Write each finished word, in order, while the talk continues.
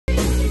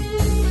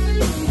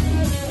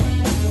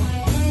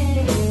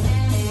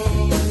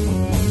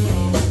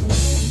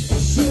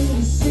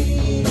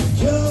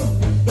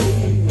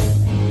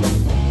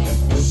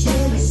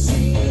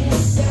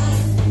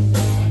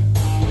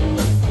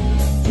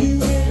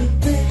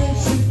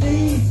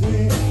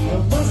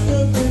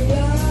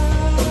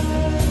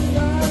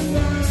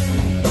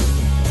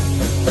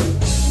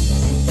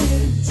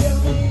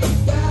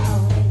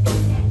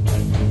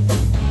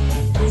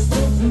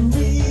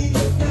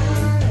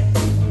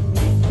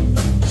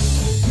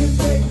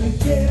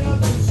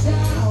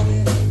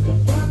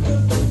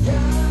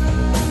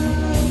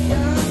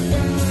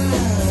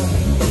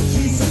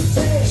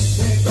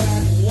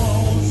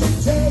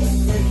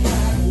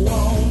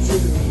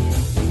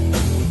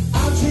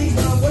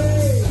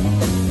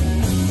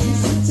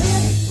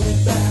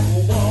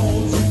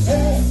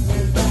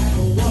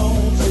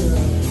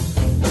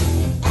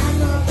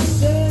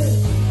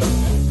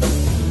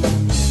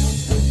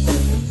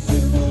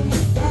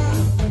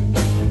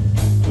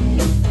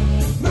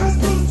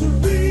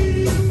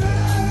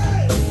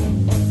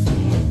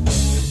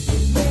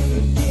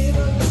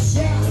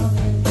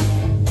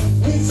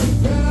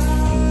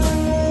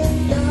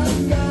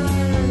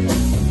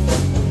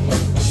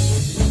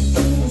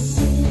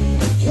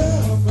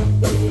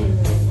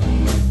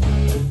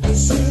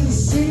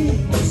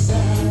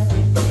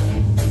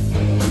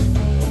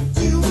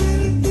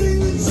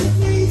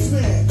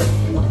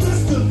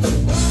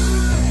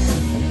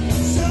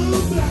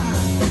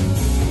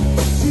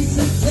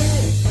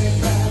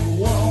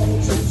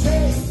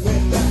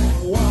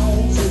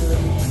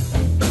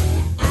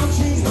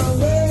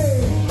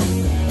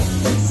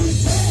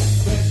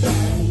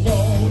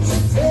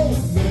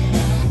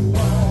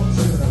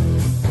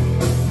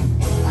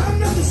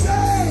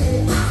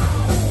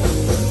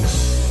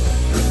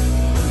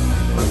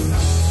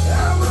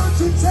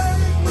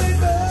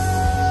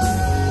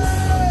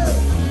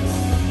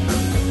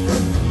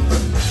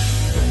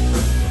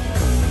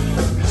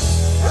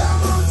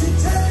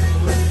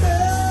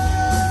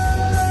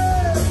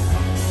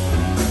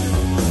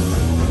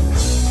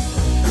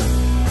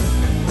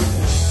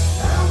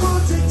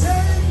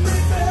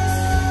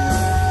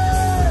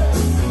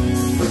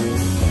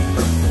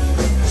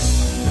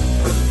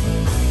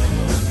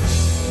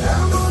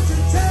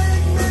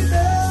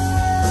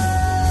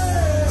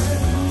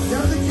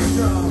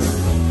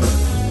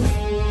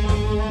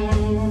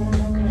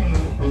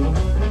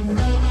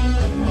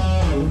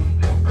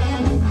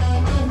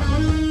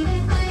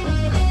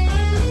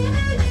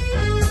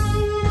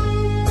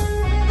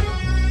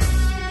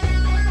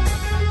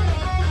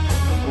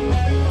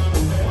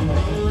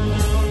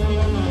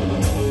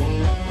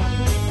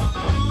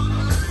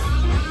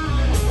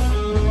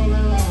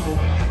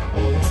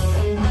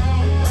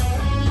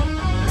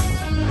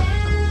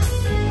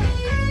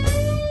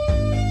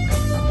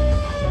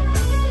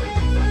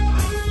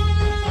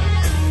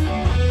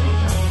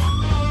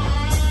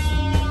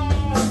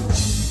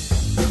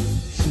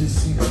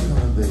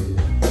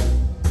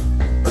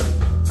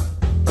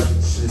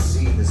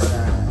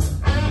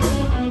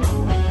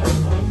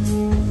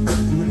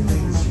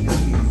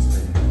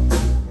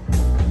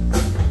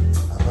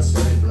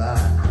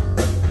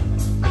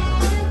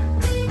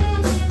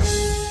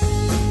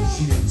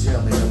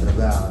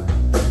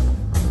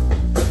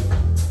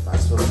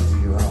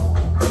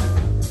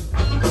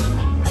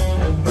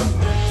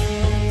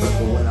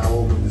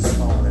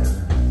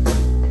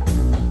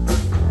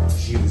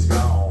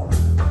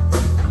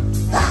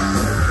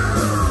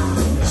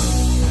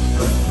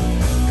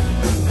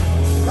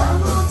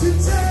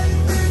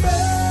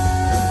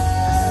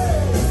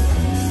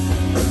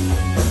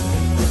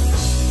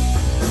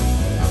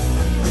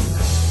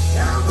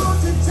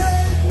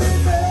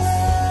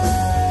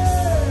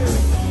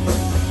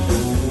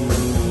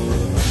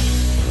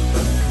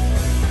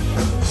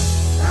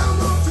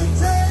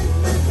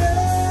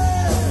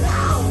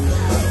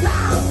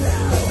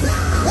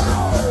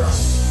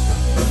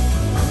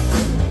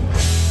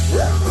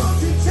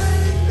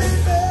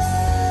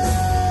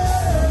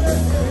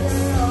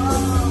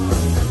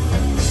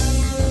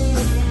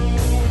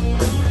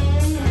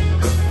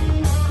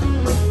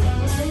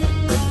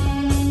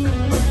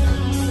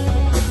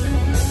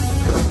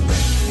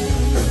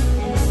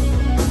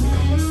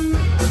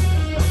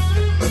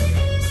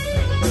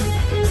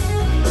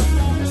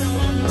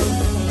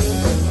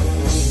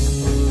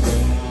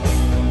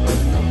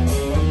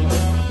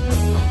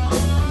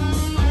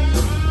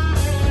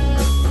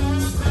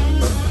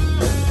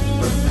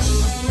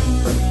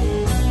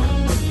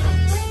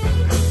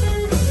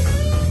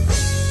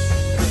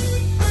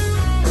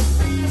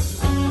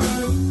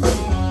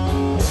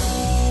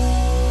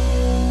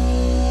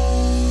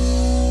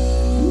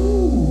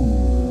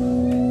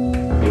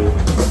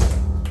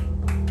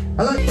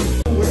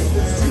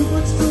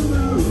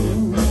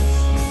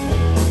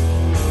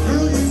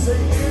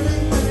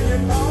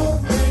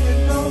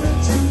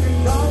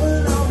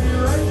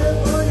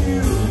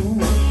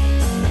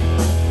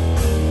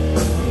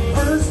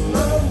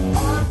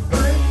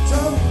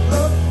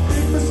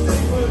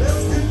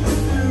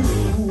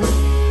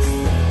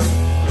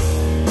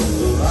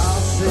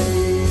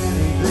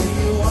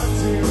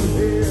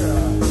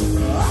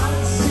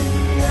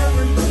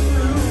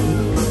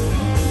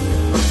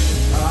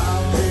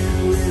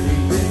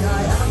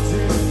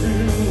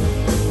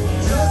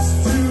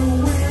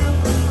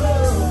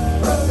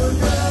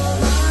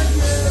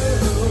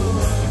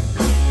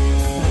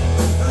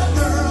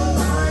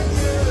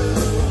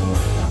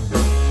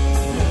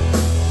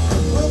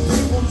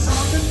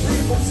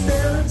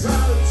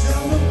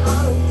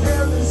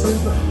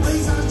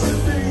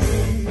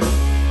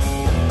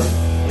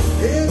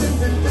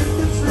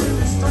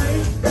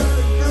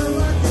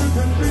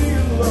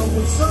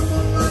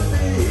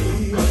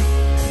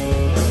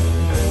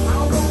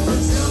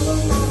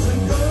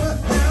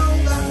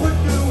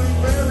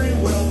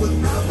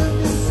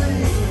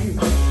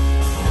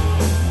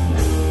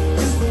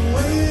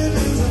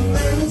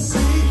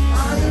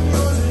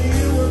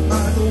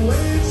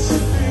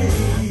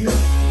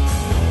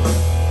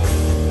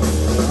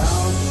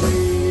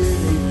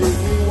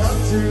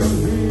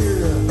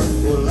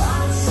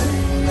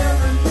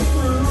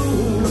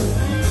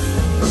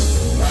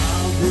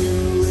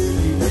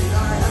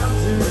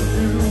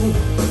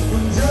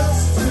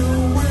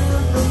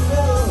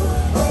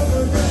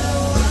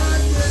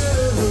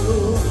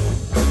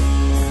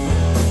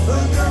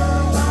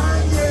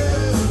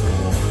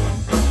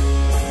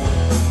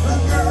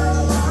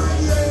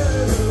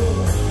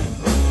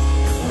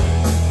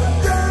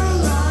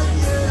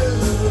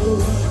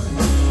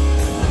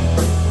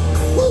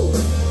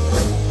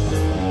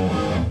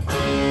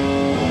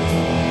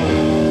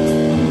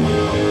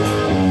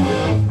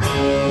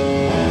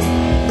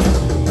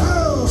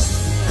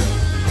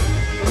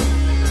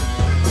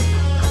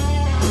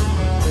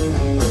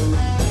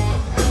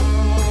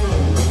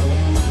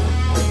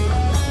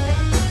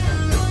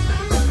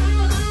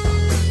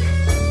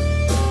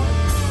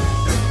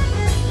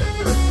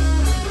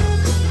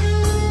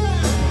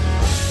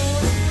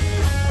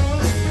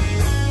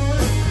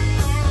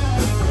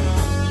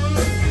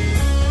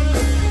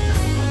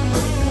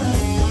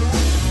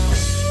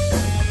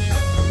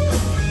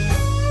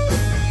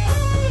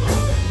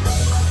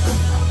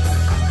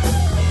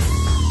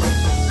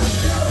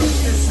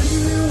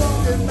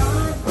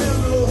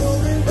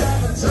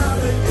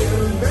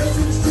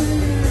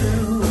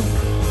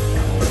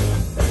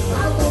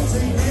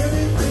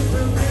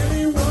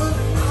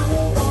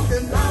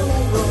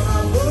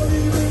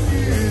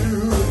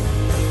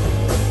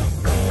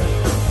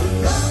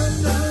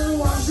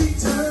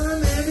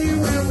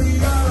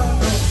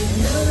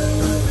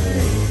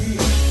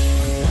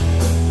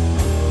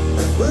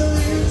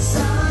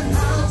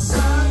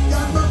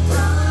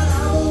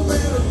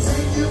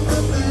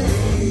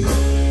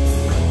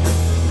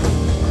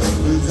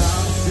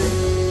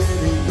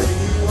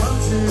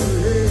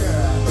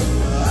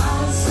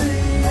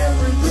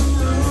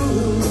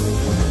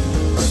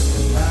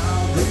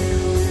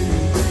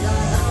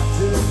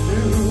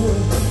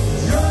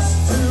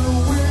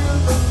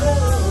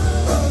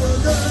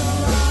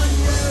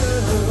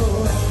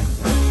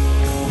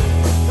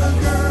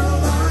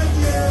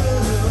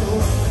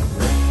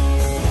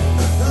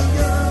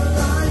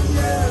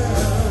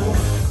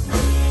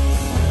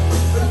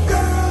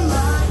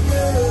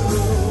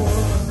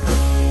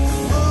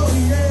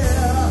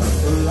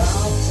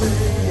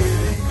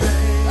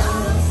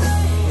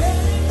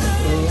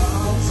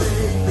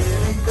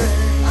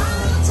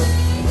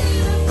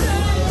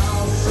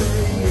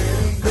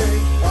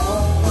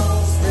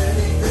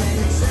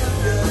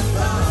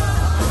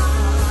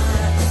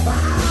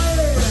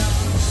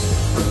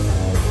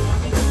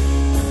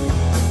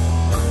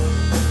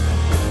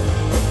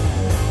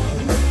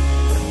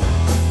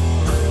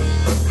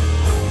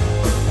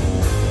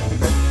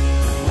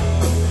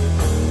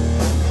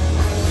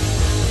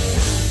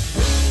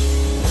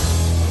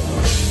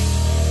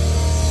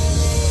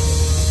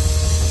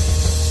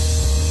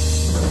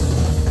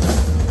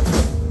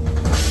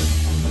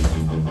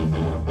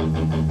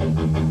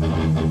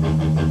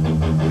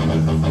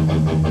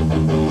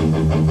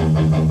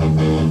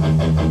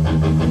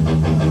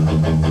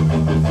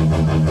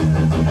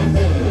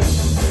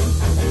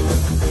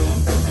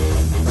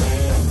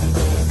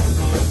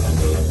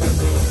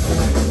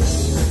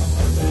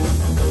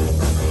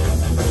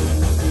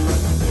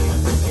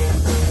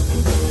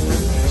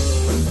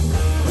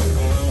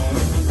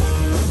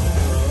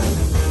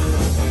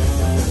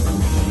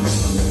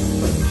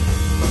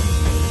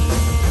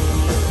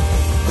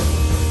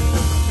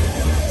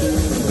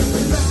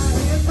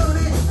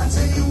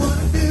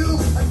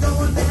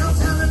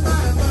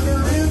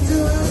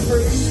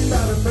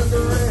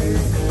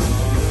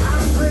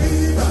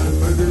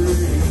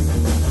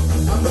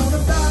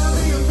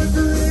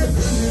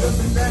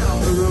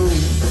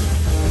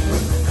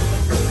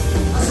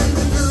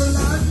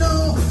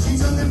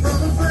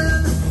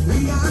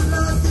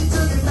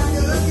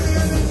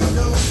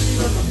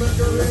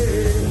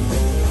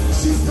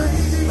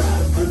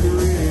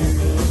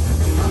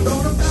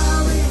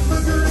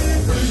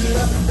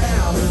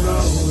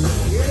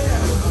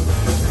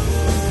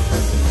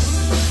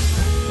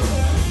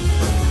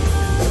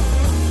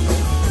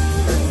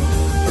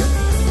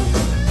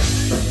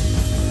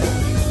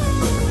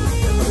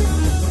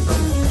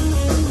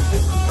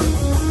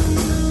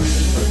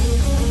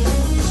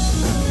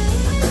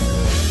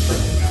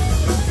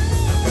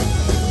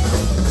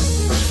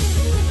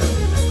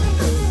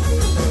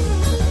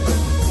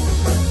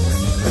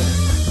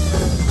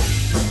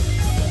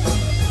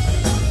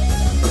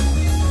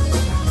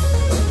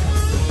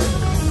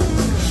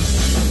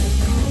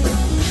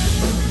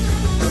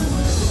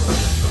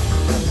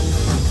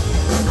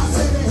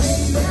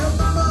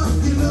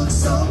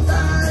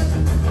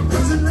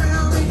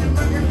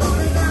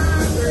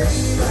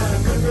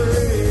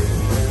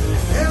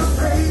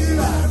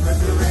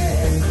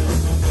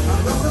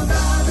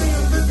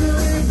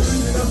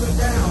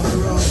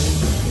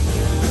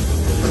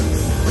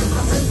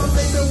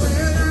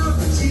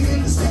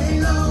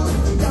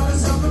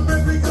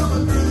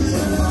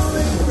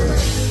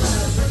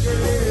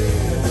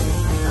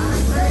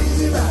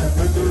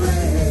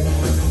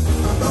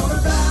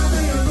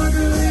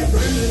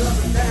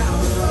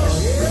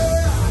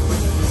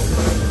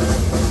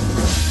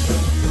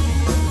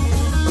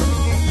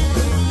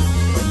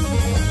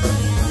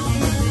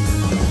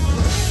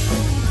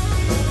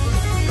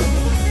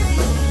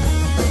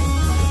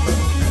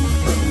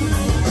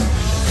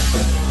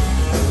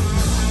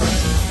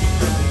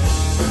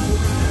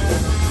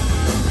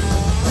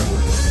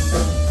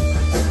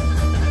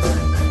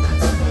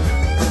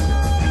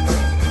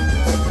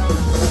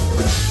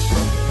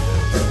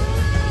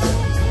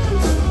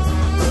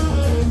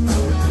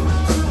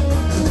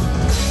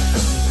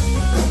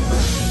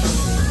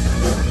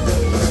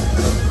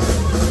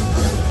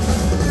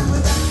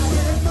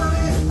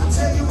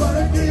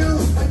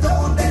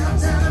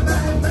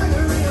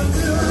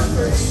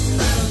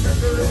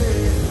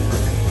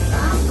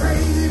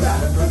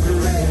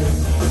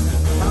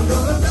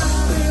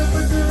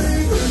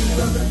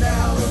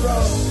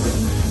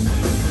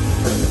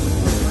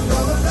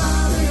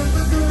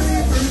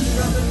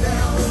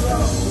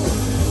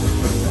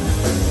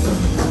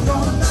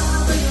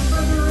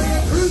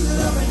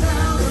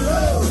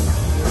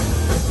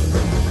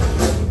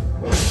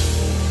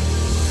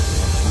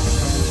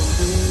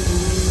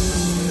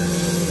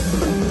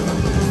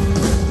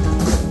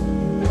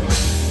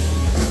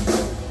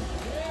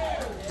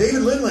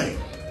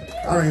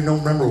don't even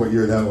remember what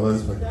year that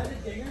was, but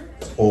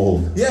it's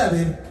old. Yeah,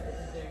 dude.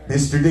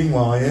 Mr.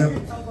 Dingwall, yeah.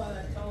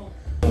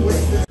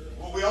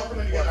 Well, we all come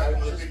in together. I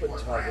would just put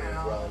target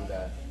around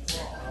that.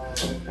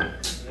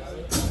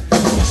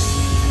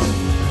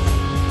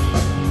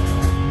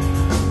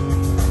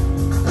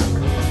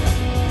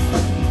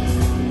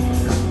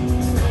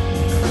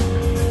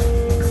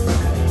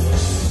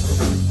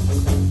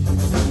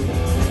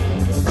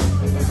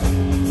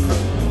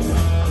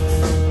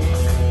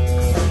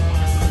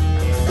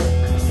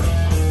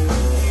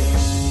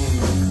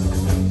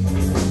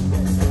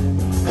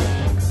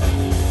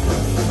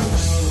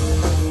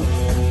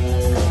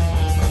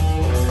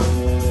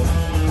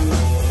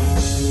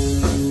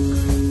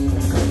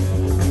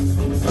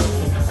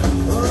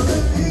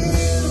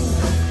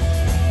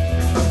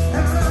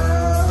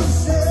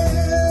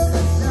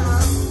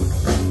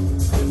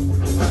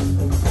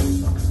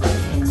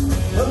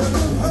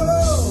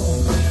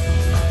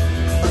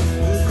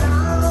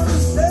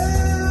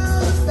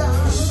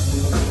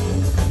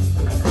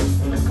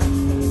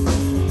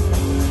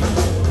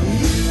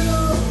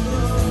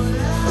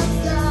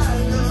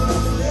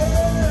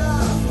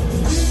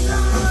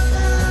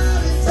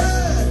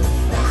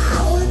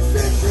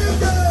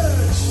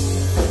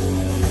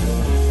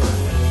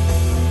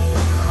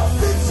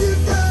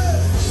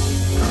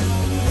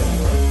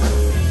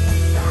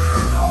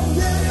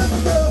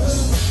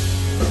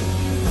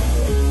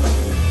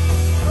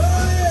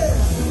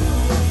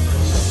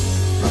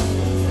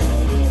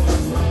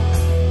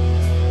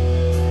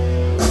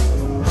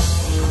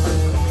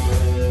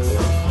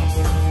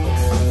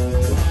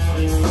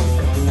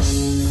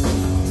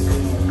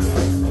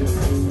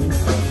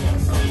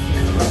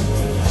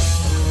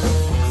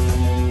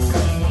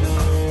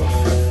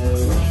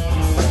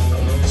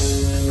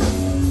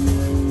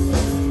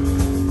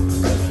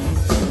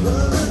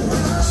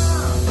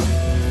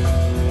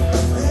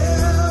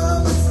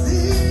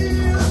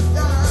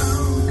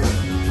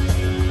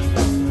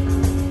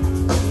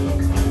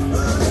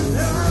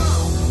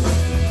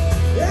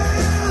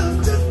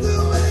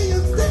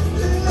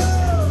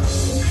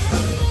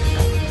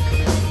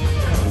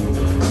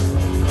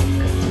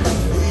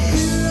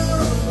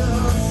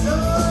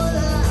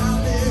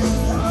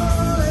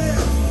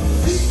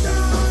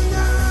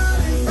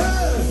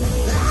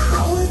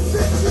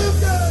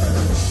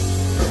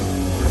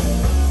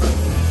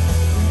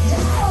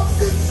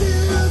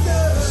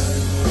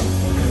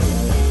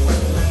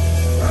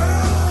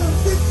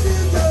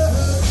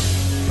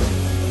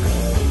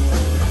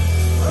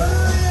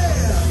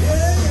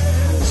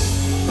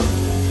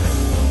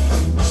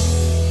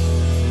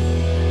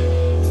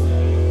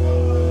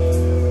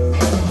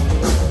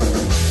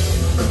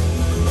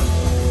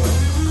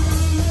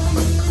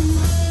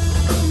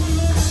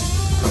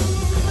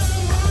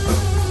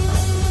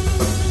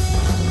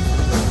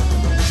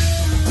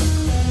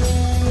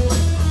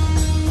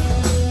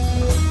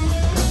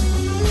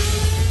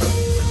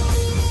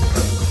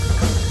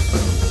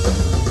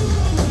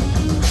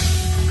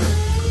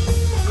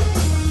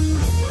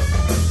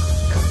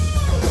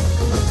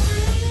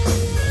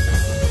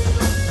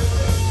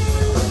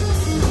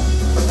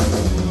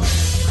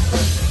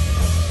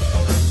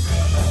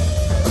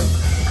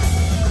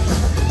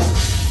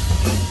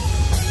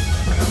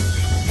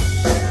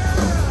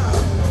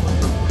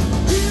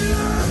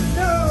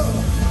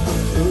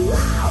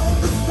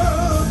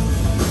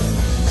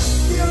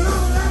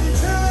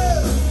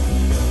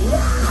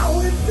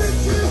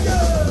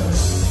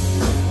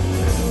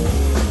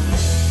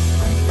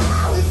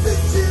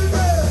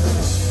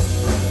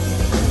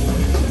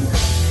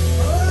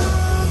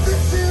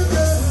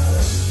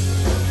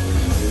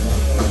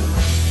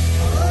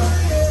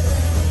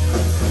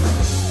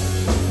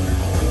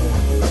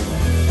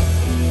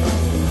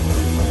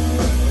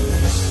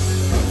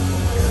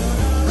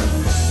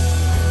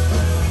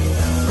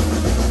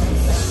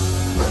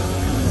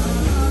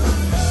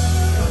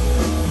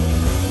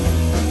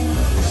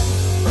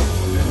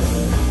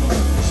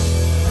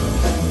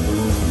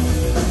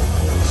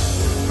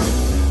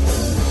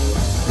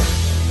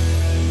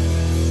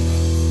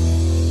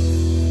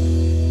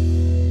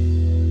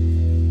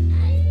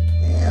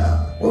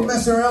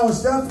 Mess around with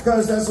stuff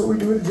because that's what we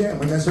do at the jam.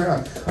 We mess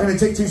around. I'm going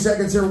to take 2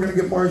 seconds here. We're going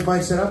to get Maury's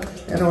mic set up,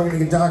 and then we're going to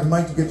get Doc and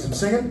Mike to get some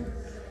singing,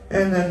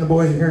 and then the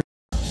boys are here.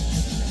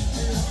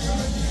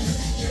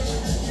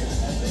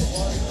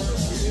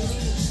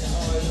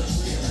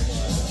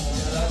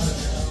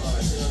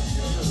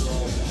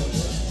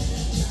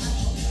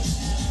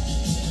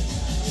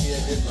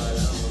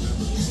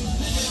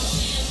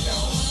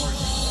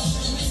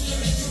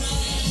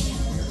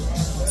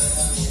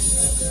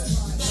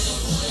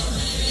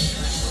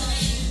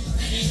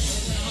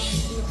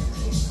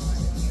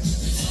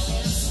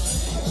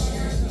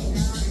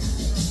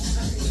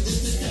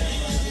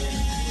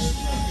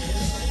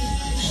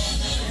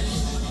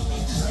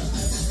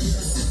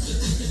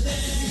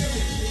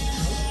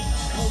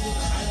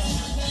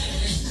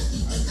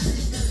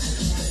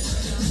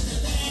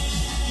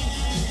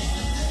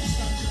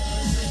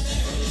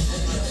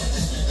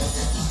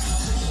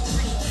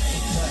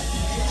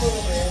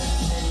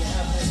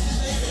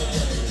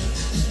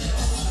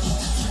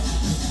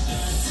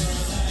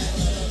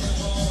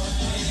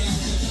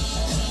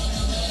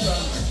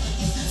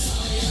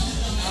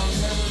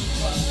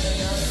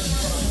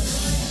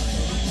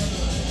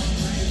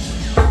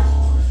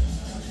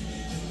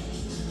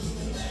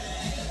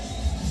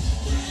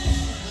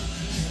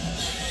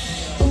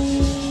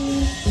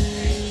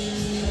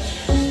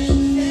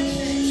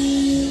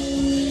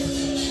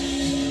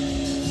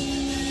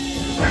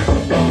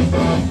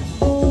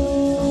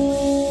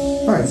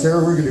 right,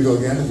 Sarah, we're good to go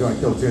again. If you want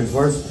to kill tunes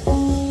for us.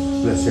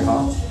 Bless your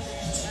heart.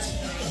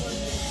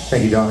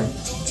 Thank you, darling.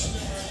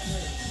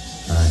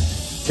 All right.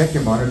 Check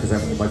your monitor because I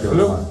might be able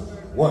to.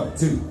 1,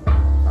 2. All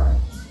right.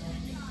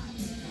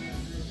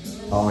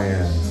 Oh,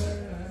 yeah.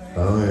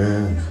 Oh,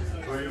 yeah.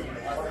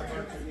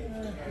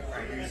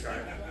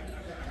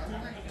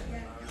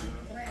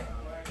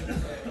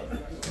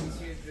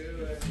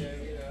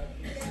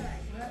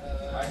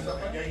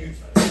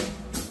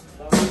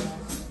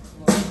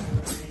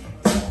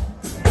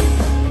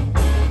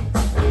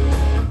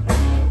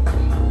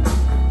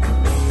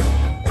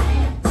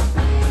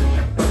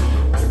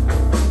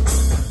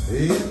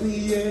 In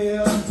the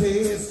air, I'm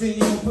tasting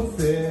your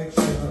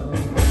perfection.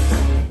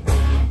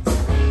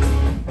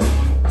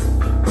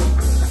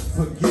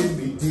 Forgive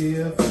me,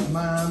 dear, for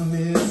my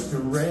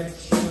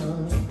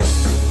misdirection.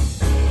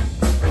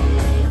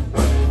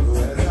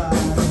 As I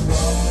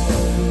walk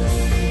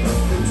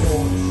the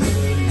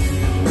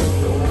torture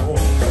door,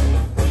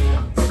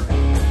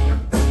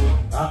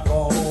 I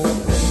fall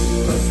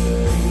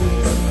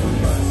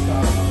my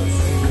stars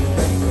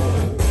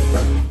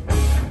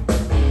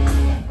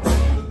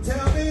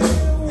tell me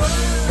why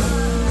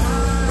I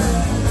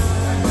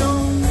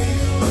don't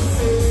feel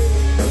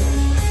safe.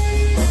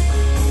 Tell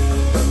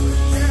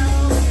me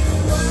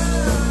why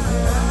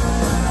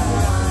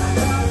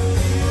I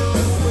feel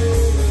this way.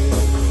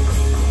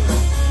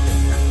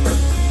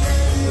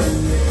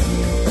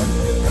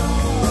 You're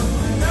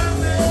gone and I'm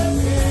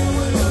left here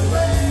with the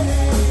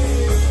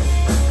blame.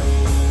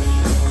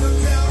 So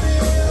tell me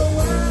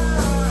why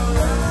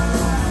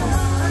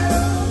I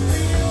don't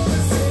feel the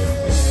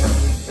same.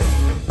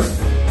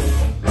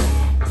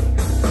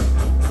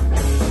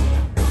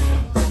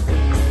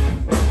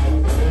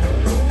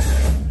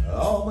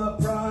 All my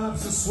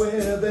props, I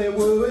swear they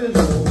were in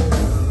order.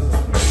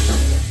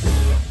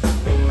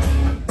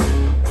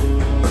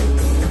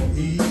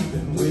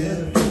 Even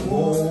with the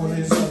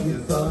warnings of your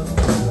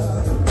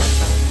thunder.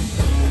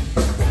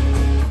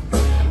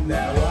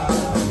 Now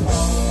I'm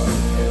on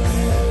the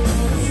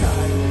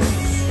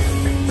silence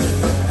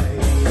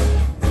tonight.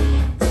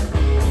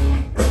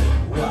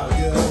 While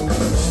you're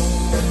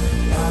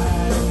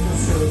like the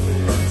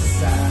surface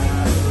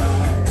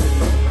satellite.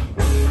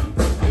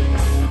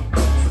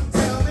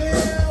 Tell me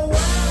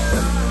why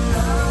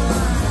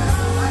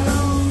I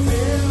don't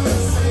feel the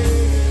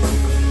same. Tell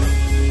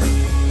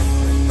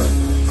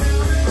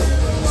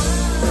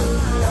me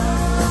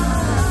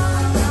why I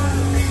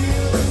gotta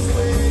feel this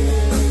way.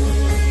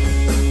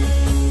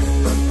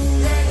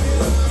 Yeah,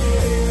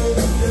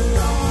 you're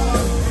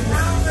gone and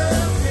I'm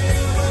left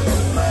here with the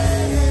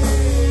blame.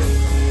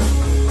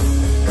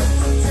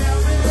 So tell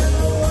me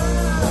why I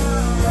don't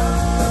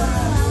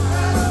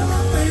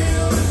feel the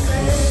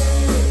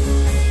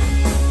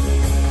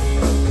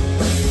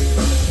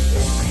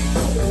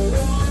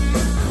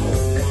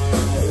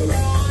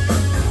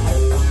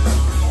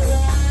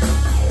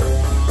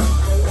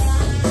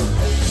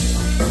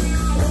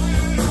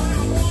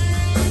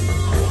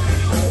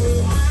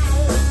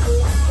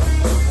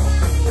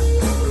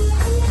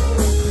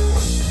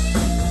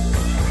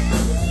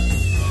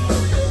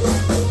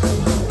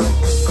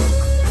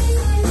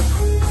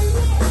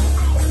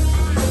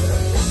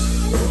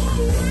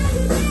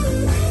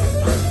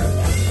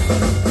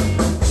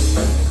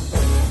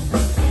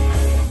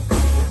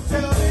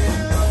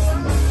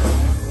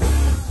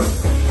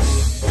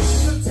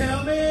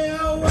me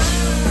why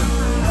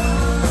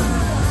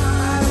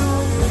I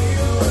don't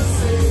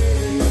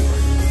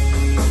feel the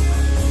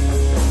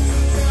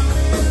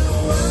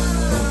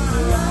same.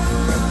 Tell me why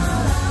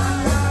I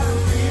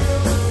gotta feel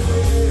this way.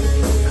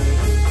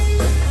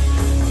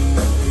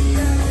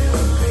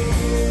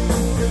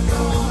 Yeah, you're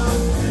gone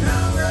and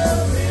I'm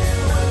left here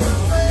with the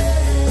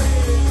blame.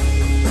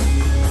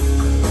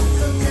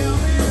 So tell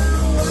me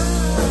why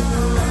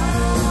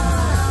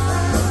I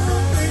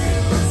don't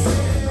feel the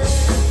same.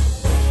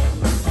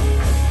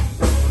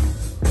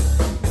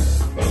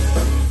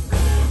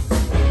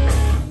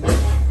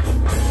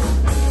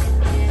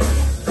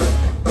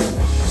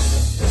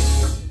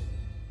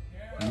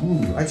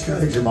 Ooh, I just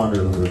gotta fix your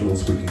monitor a little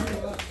squeaky.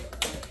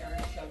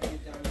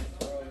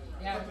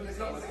 Yeah,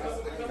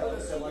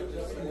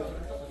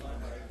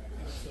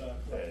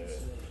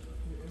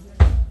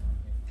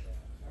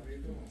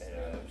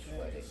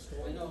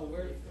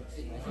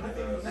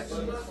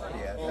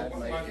 I've had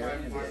my ear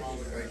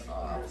conditioning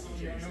off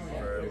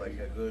for like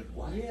a good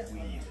week.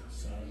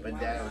 But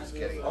now it's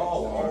getting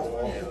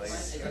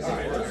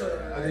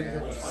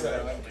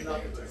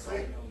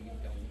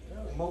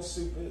Most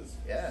soup is.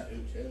 yeah.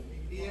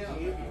 You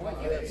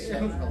have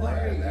central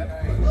air that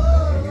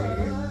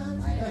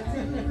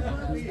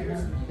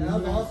That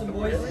was awesome,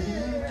 boys.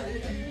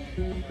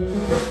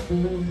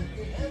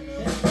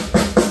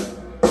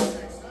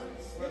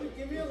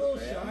 Give me a little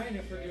shine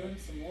if we're doing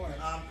some more.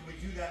 Can we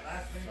do that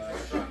last thing?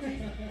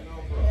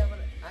 Yeah, but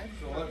I've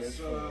heard this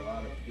from a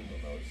lot of people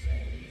those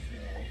things.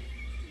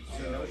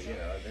 So, you know,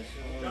 this is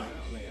one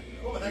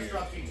Oh, but that's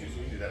drop C too, so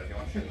we can do that if you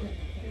want to.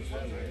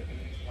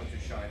 Once you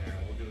shine there,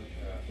 we'll do it.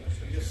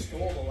 You just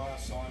stole the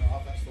last song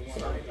off. That's the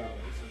one I got.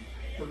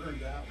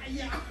 burned out.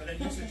 Yeah. And then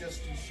you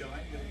suggest do Shayne,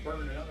 then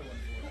burn another one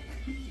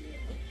for you.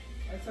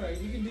 That's alright,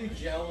 you can do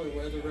gel or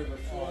where the river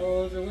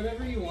flows or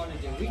whatever you want to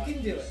do. We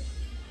can do it.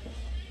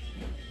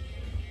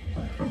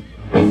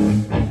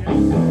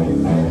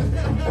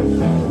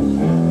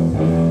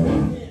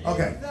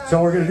 Okay,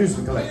 so we're gonna do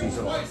some collecting.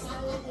 So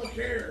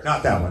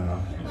not that one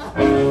though.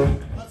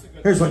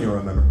 Here's one you'll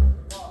remember.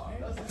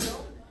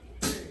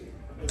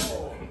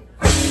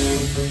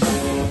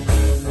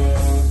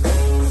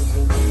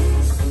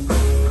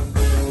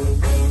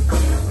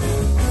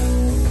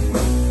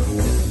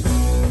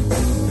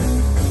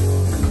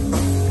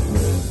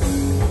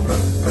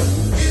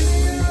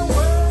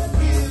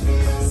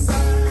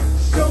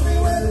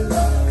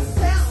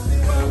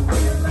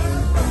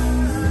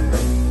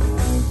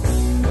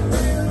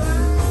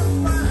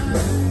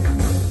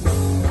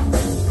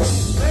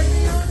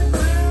 Lady on the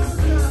ground,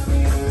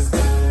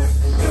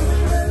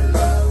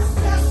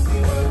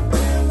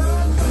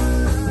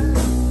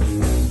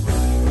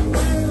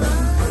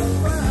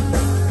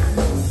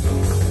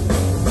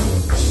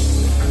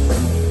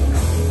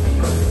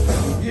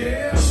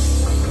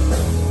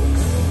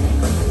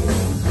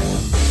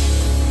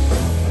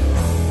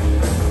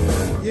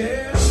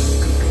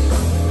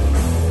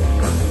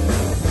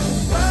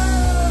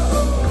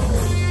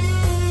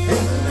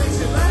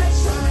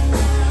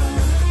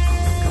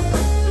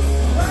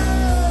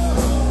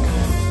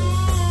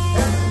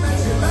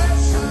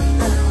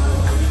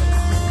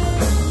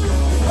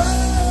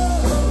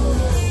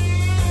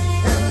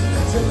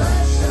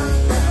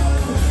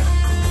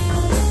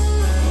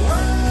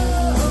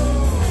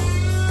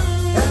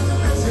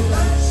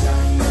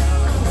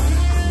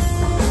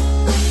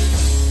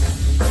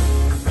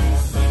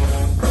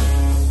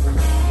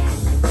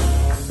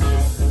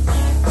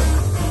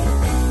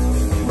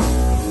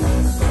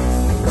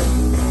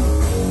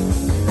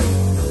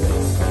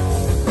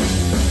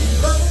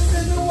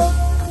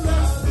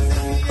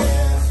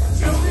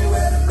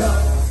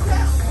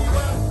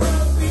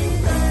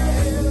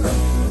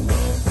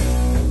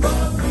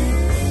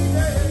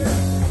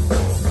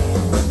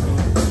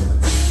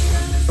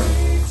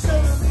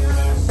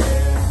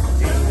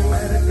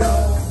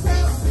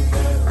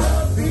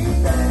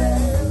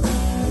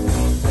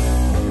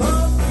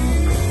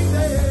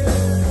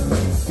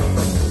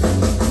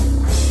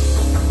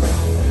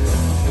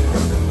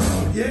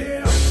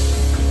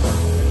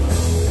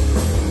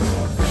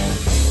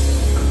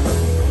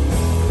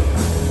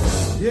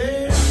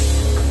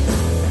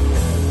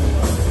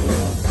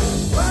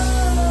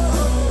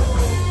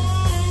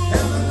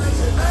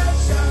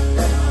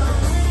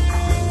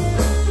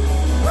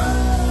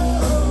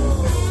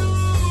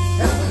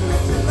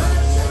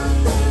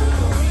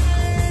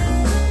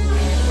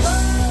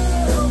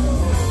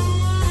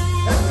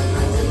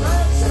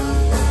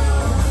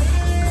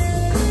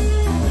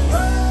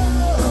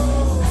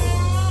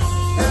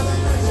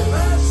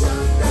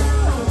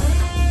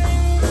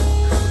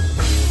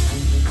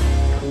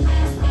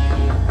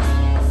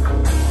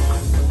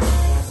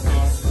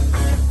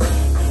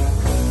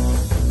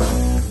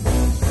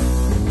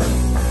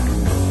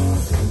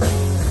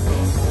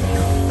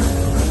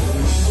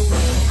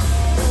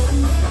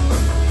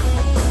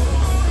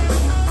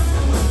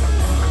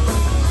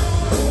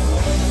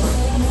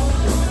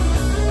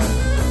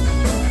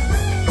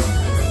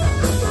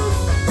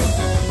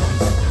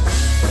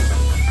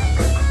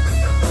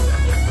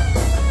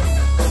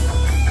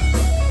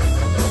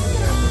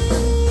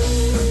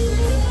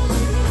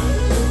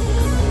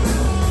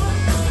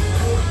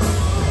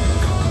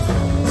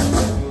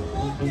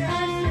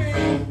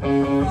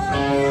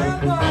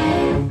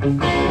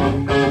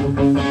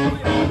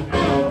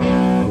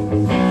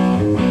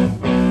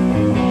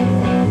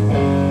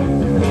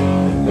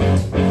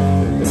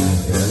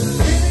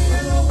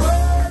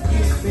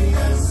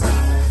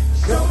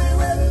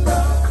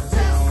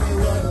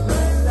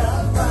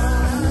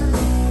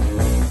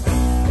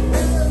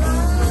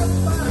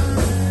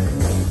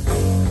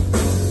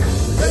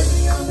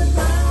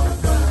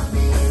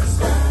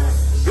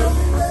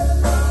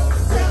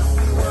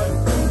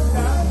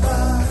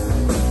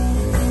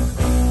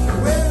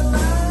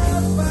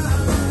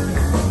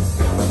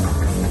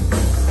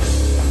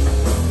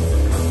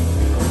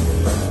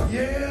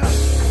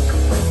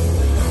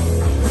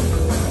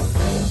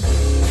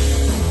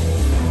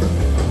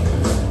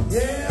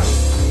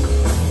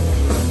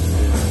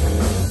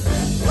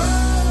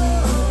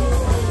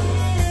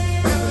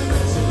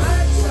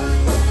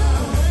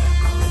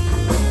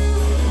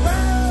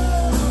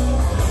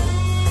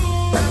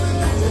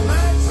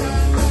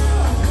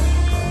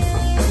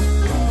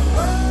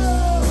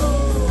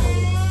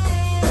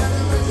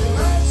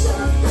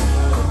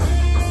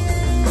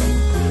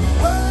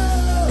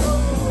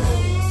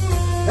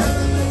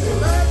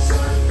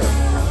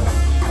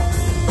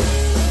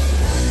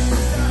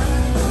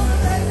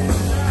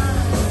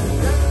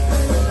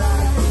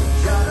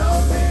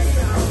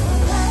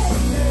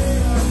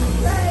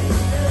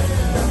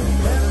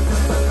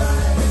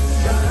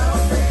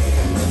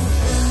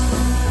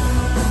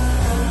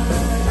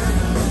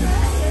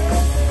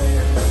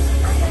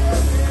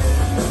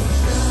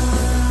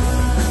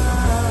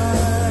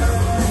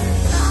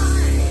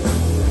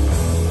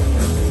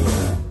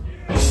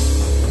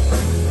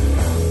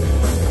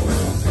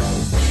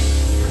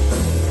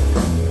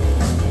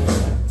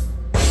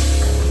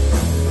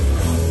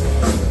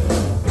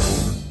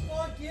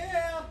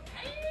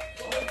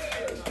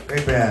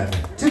 band,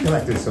 2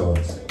 Collector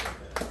Souls.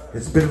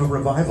 It's a bit of a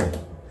revival.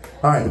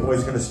 All right, the boys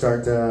are going to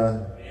start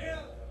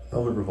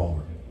Velvet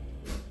Revolver.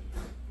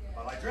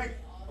 While I drink.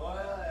 Oh,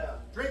 yeah.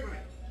 Drink with me.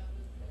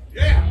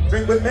 Yeah!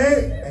 Drink with me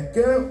and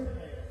go.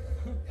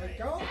 Let's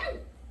go.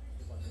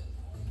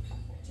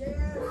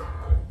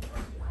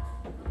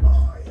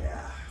 Oh,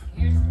 yeah.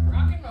 Here's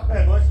rock and roll.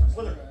 Hey, boys,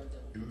 slither.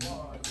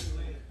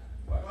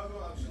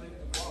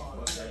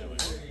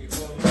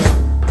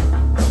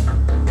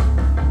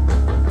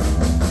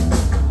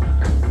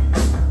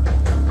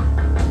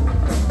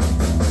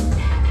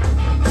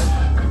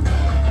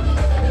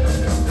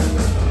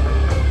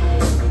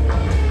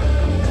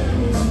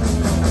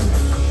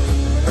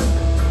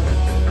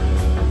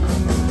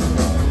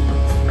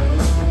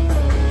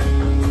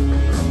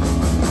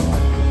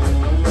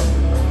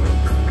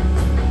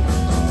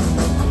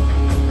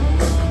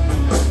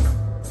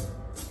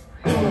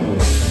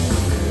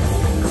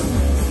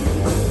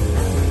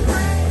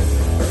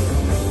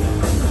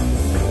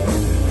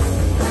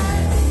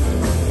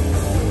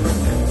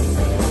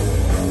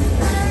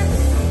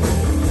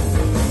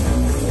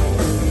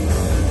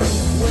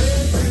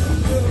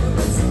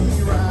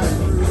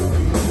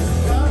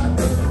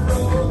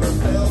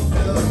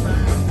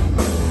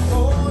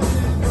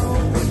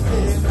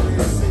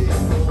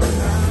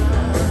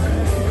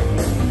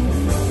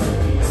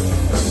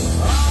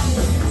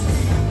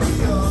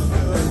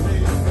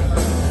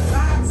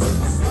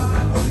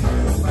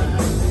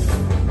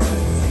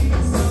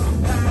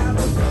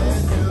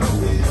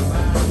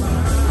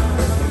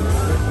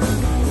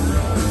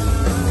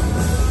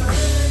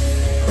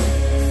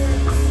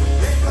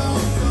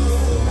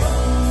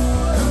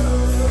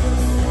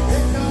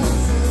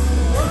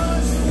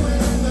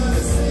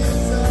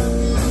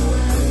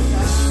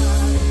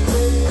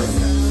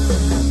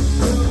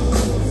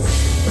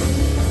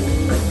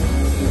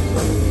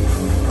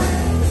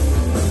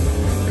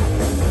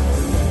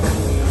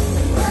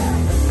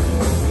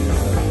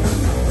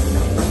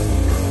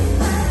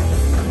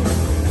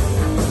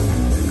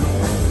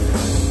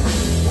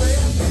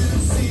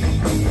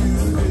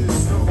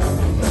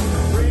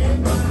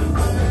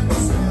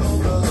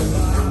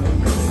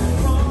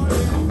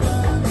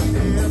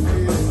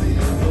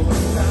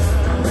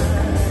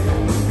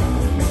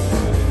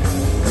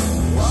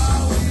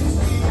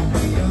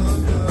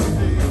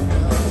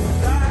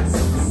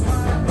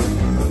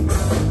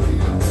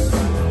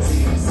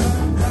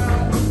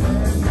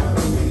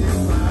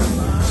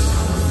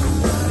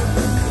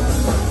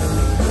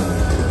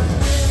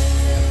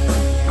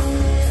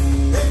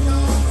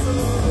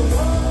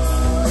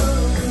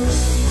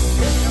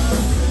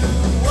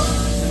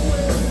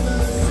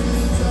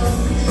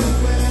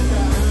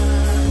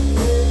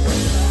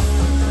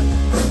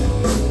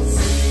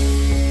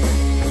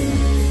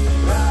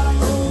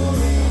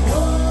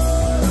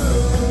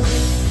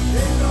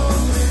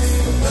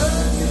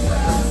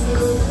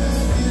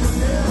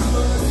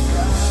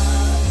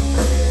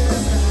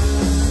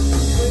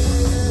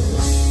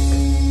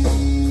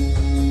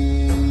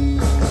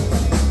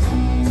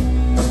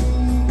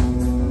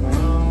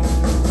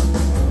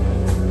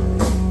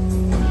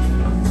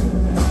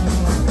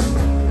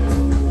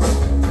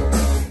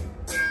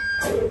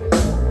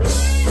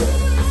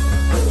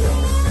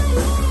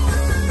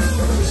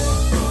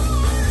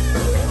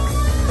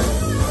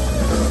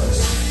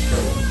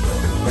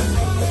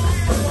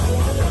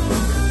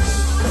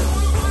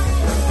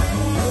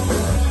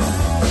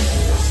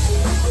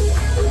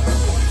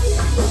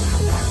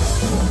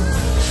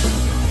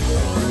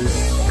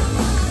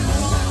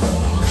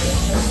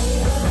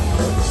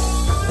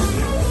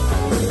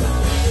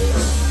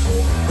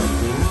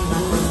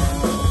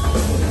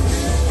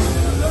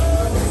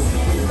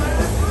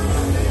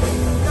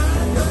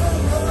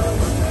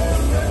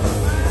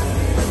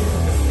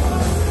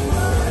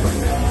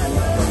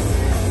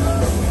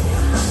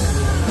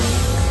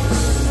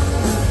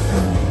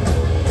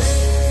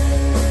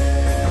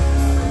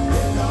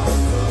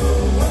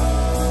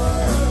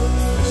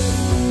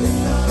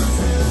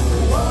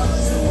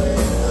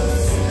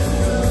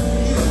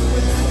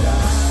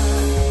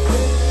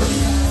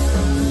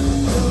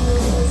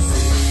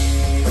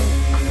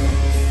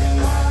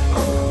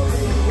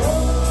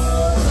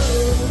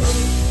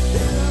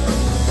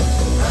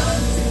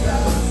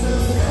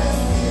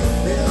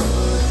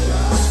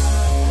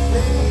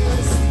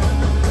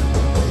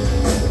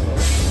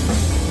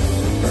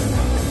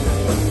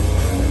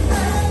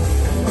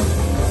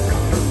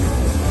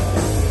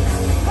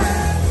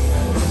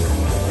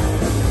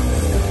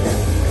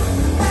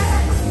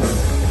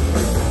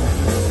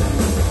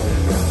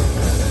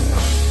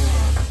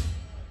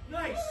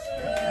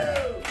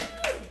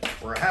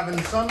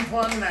 Some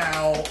fun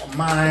now,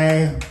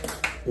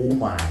 oh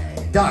my.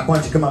 Doc, why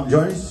don't you come up and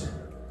join us?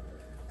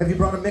 Have you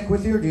brought a mic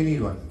with you, or do you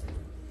need one?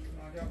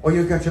 Oh,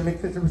 you got your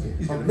mic with you?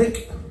 He's got a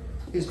mic.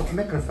 He's got a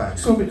microphone.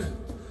 So big.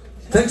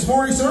 Thanks,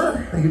 Maury,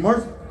 sir. Thank you,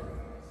 Mark.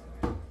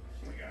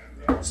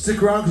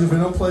 Stick around, because if we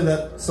don't play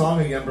that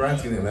song again,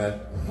 Brian's gonna get mad.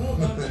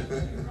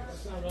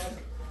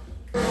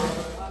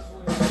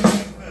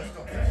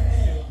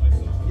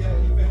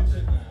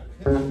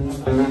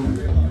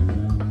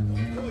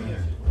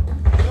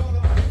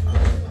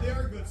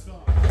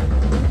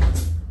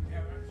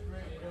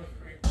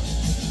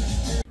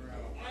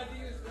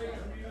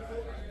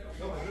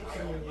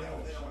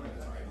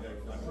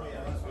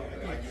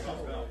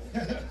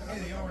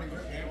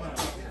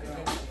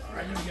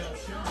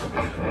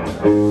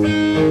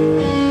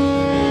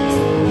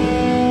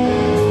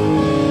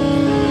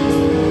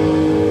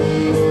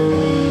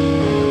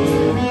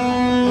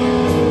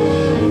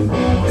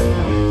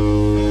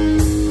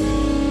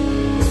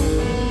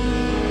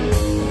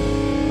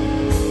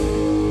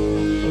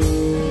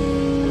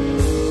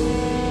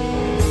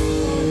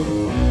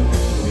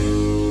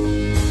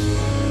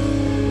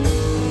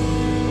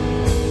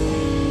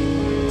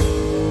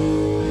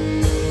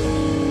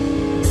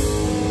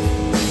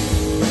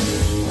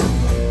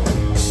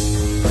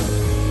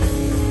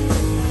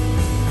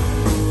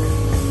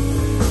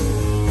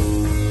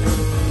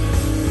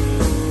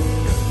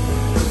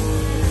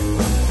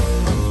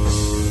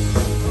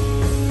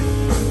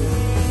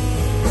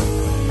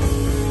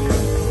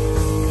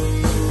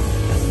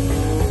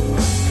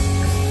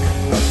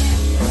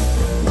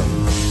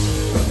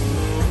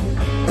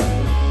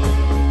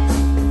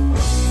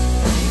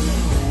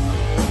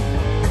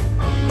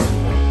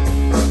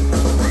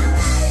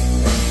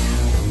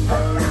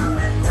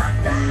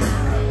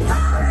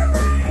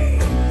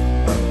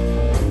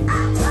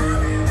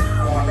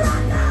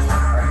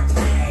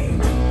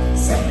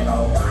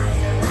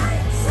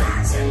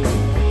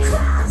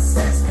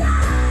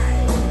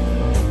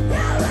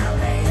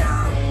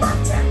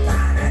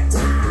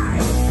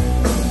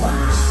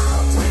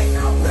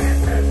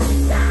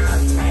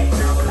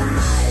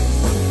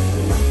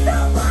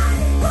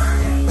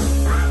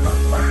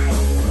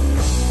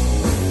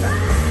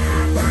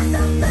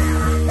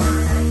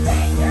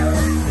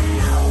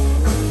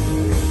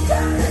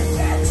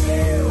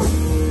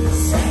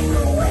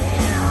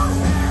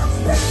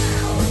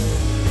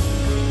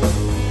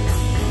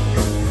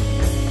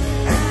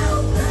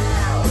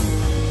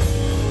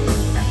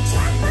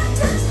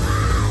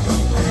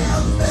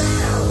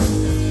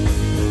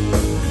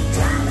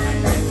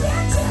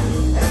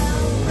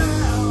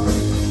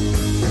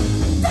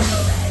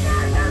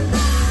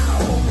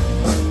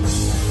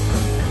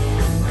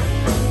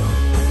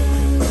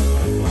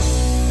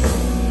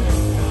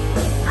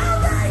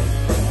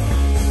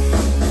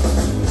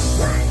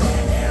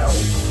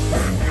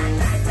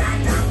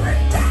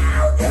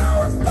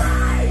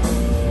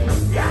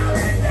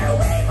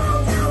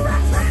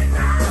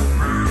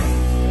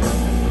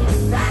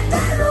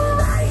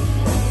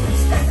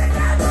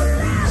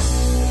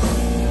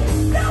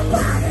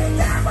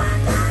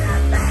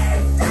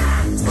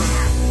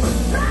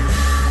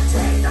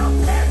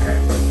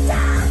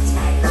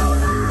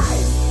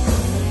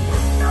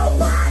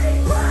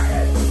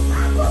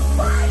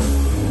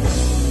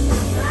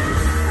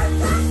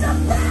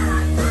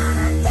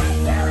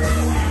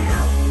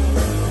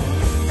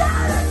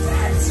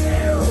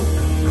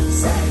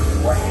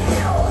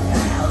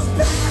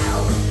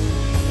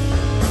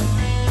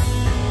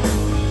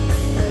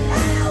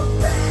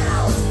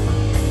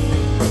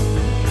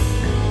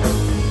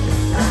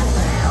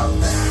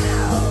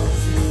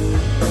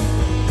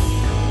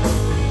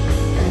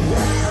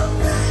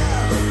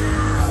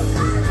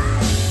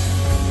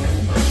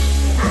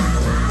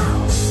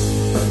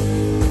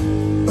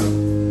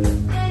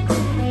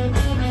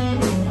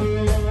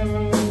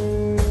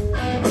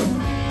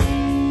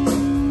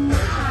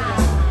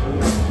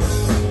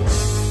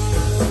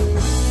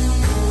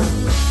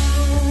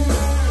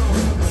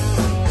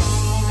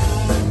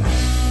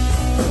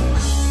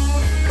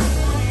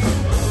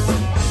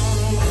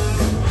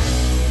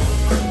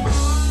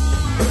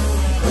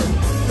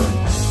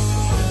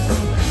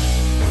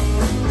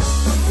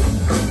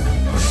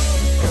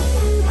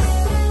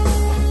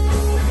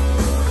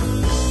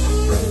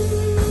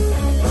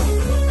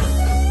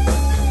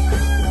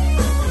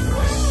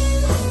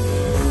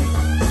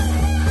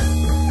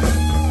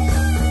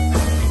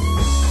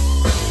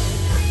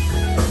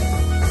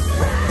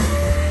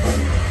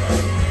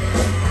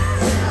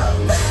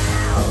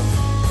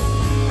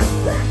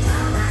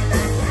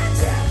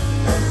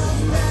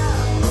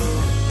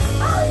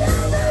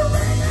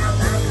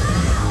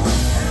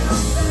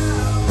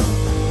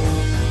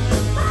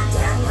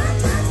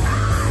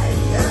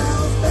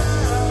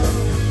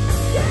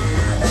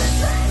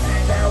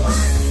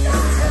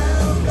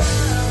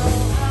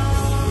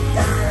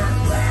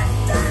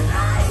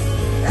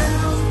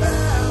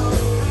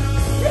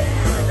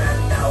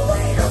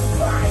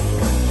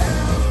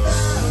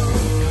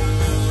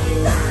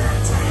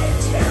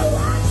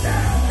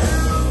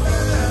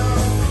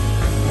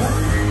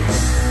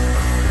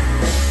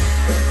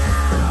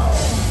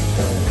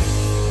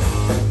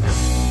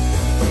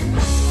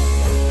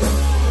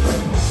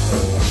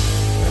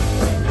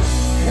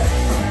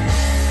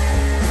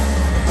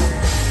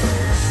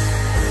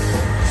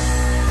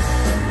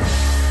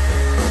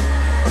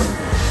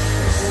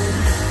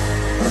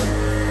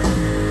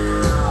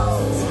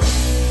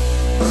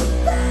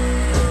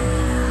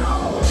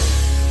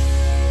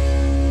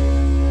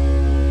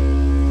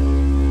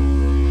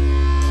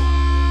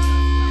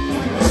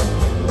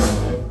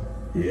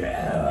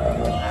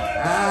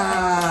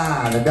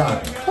 I'm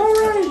done. All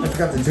right. I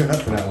forgot to tune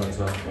up for that one,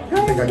 so I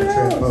think I can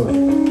transpose.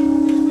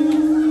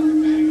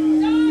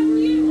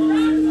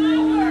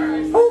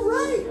 All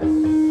right.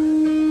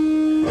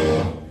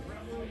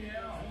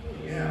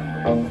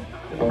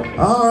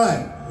 All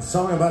right.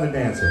 Song about a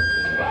dancer.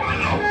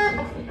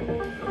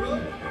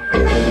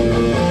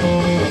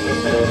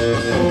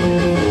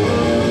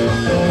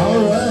 All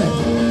right.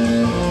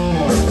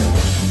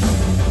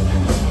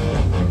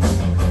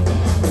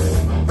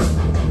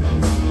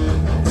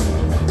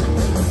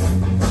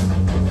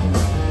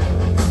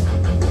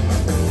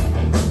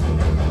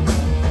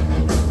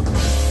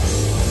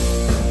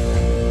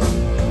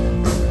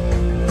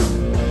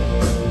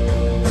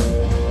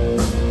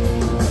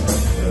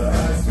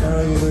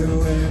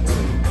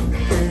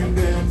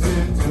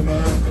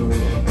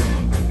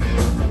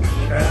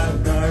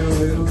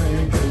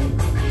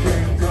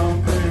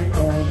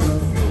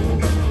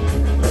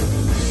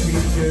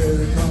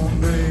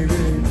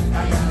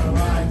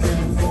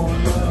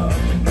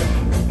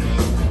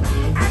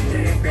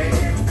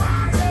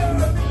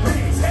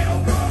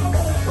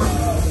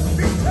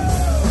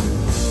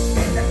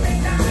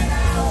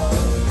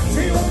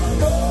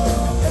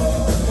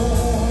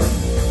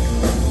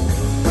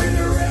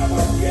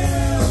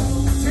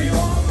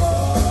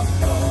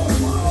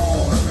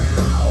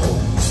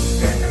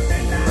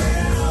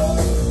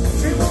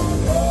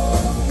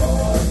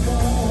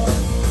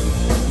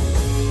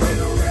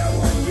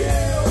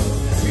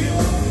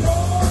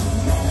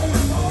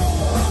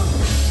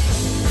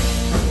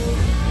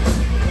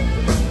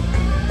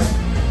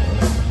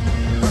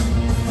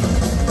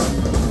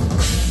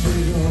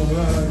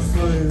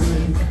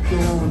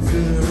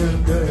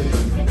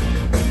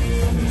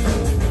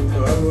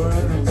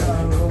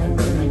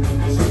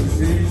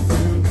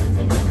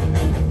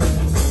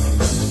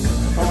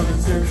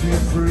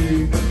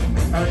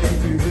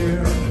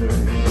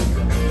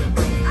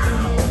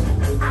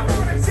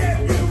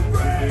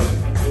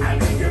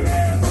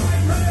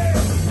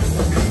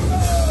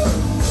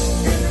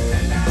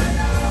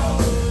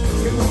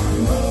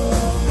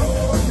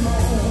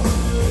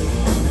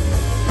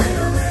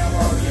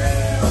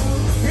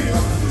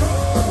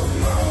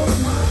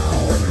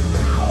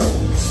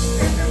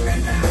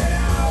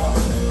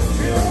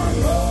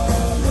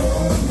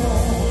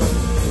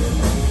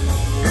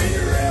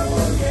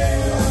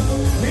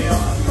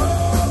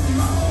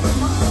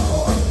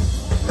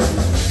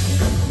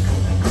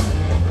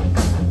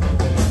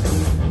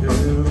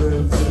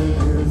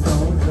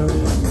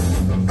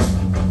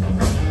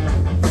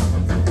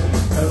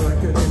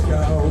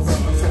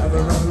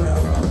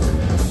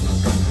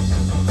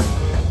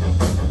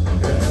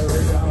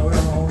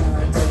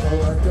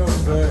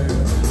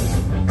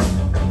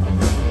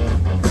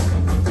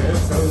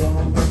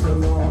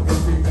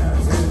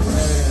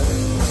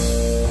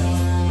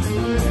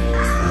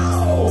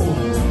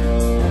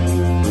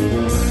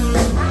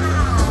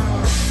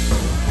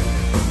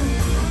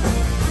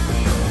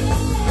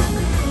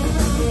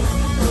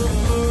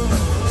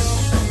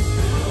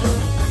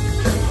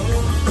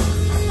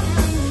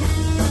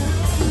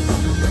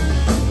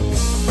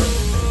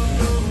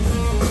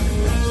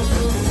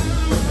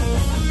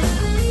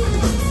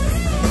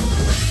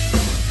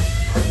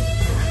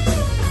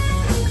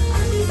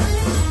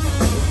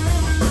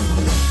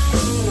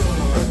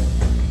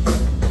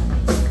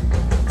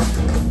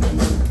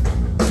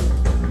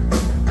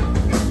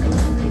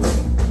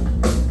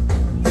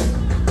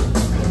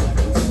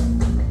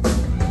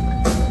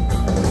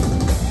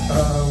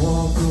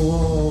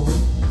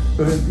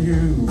 But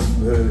you,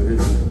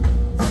 babe,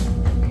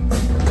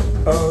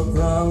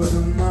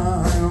 1,000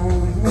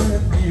 miles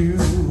with you.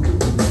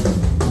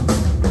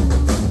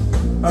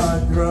 I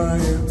dry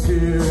your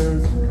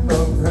tears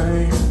of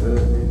pain,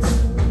 babe,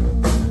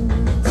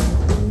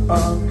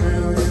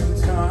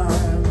 1,000,000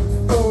 times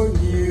for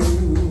you.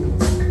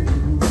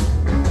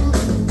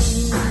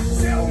 I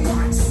sell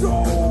my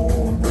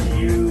soul for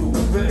you,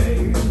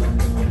 babe.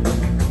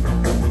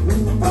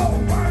 Oh,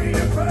 money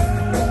to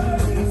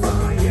burn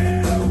for you.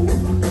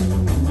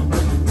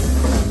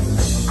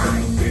 I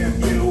give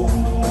you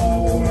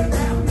all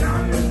without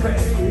none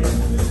paid.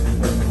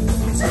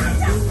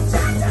 Shut up,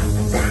 shut up,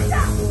 shut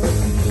up.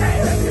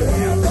 And if you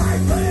hear my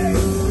play,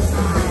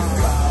 I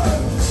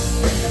come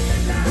in the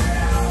midnight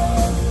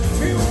hour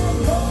to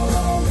more.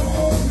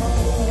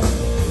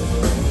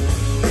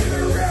 In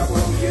the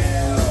rebel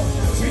yell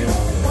to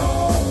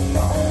more.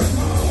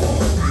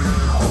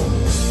 Ow.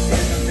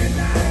 In the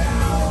midnight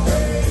hour,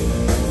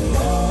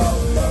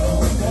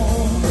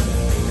 more.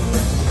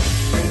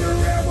 In the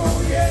rebel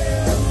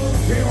yell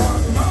to more.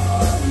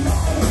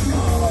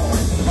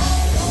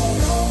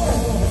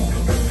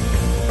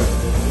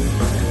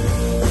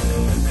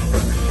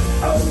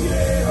 Oh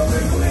yeah, I've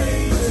been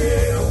waiting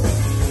till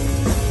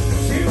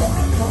she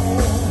wants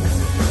more.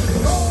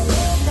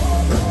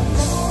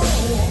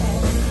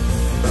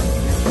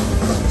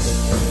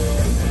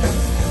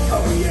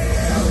 Oh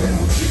yeah, I've been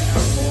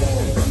careful.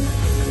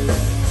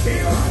 She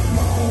wants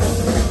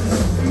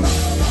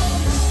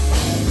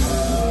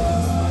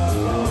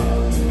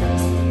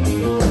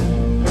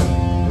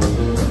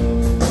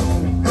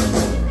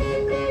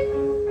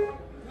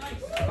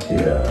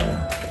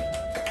Yeah.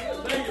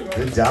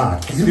 Good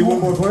job. You can do one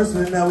more chorus,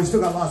 and then we still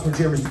got lots more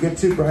jammers to get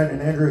to. Brian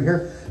and Andrew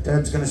here.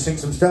 Dad's going to sing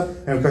some stuff.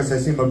 And of course, I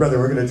see my brother.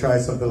 We're going to try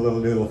something a little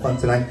new, a little fun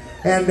tonight.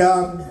 And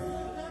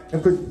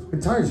If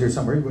Guitar's here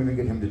somewhere, we're going to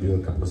get him to do a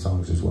couple of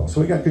songs as well.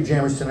 So we got good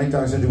jammers tonight.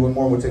 Dog's going to do one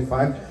more. We'll take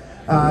 5.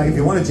 If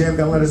you want to jam,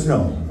 gotta let us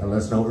know. Let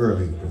us know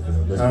early.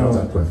 Let's go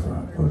that quick.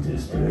 We'll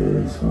just do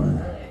this one.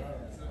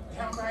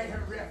 Down by the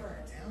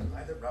river. Down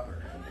by the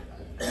rubber.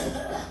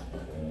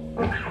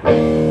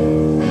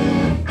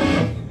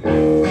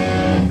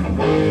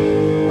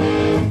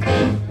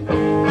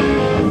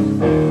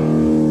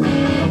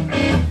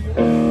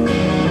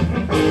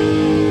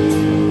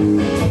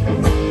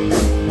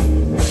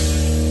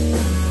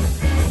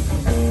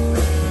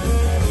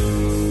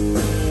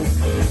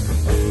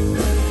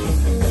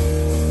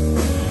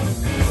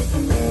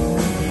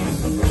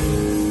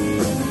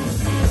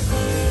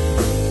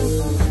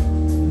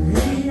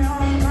 Be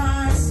on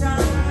my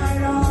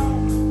side, I'll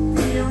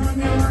be on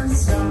your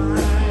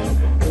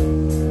side.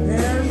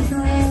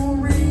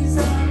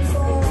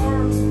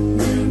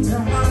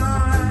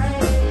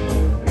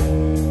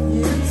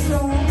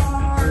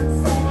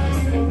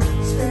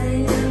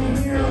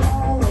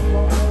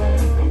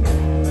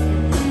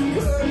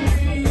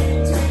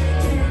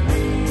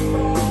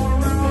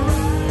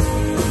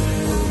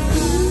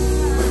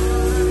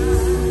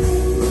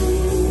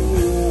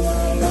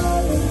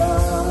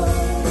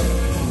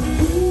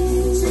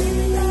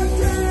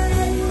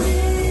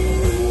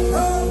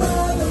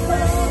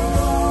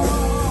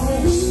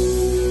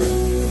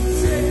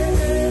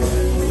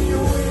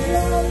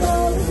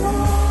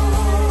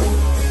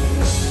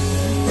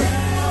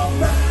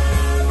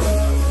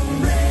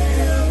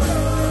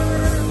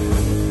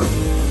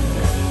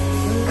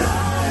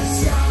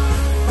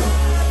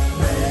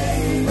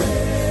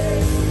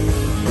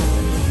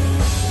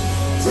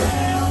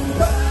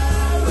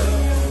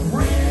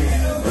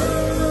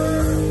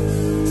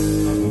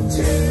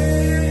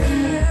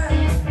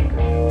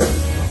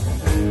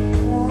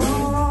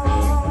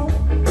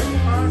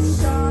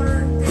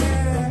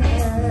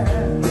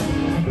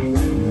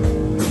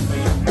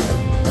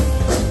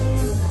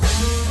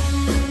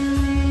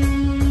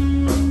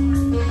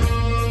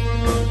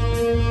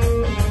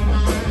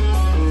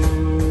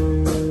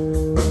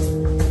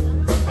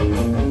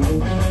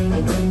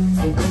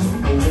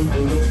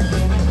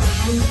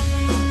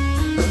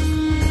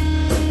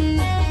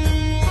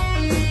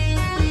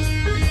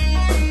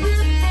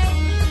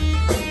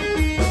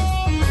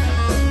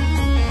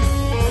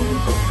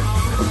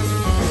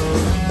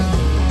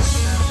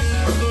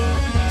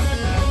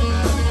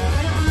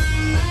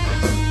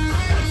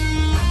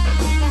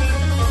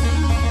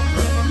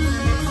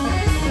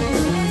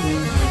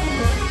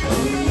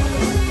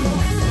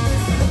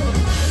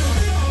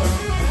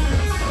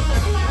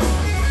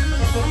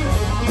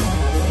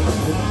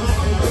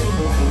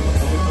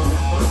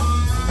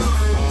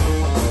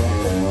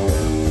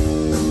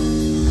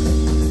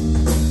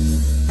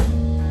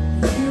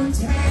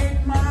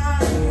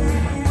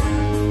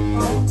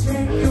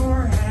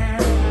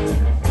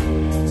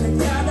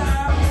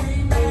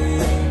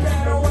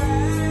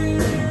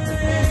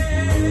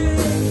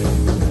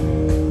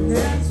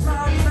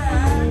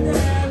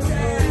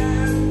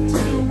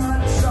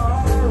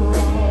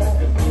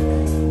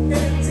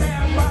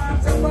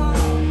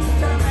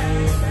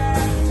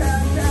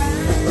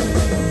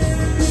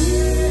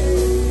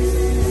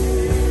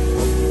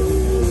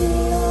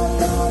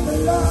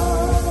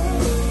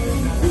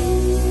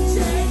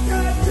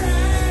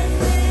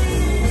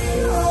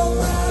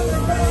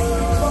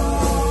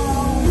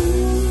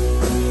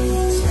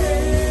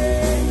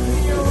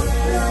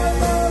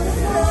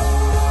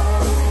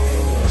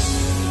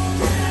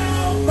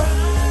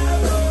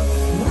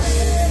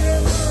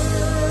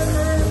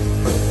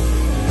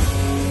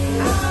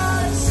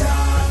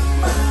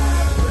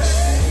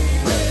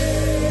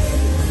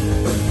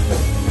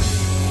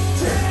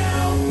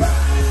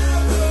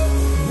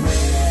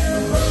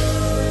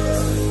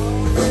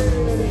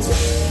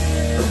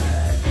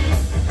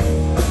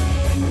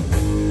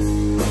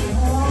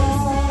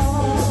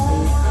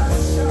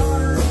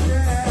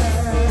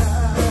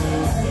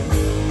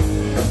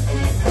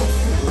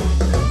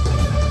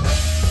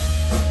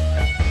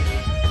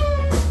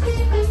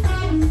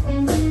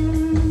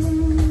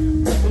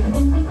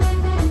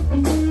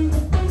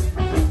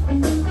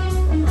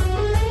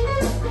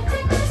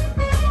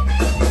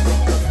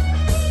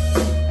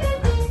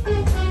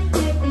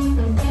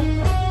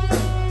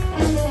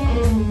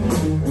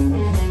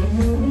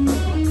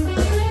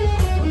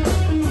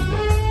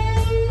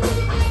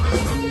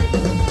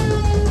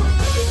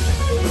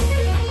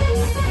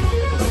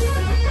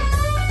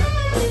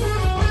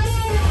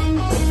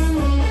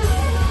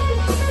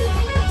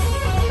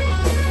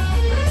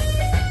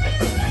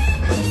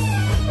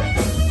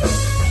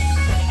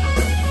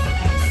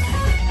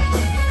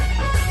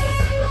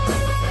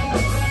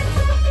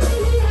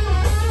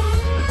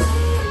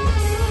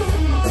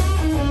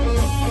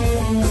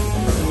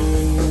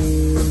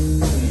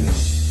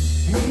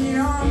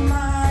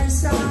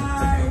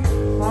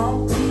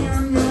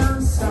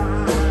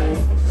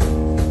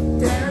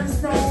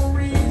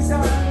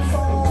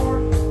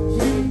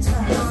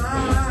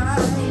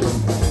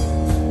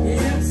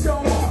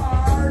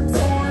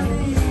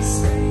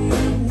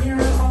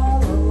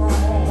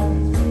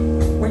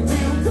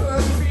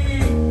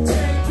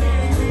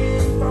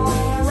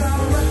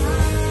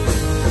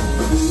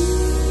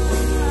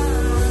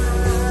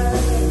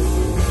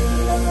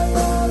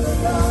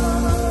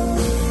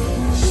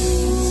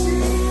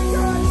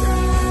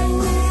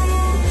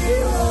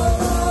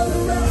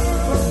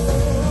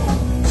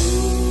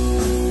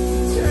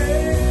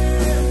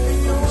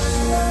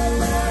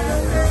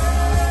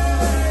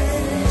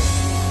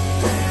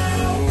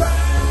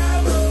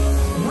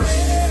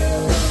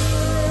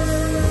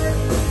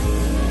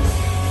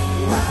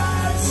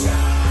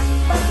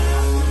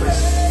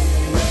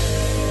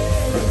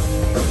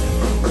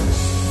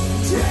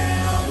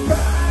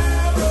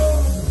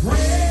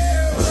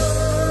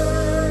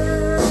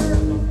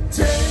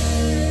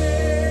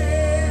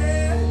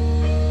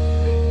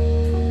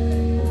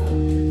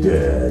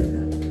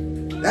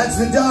 dead. That's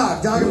the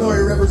Dog. Dog and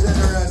Lori represent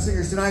our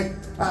singers tonight.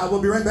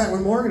 We'll be right back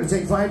with more. We're going to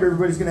take 5.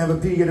 Everybody's going to have a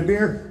pee, get a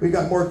beer. We've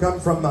got more coming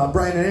from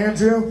Brian and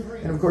Andrew.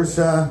 And of course,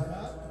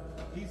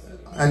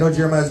 I know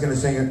Jeremiah's going to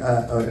sing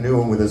a new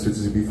one with us, which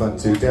is going to be fun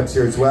too. Deb's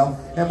here as well.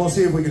 And we'll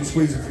see if we can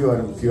squeeze a few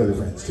other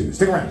friends too.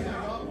 Stick around.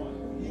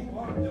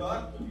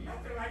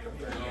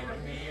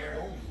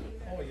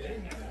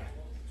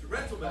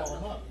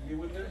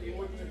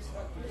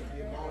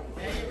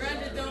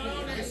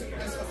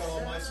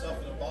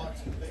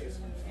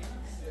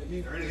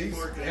 He's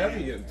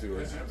heavy into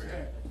it.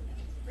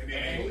 Maybe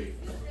annually.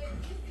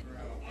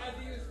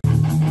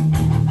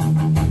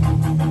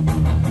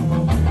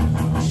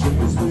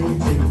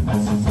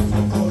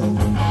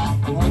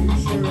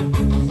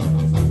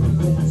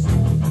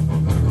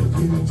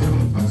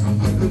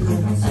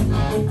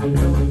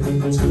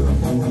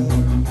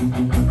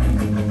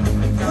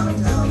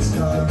 Countdown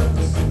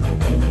starts.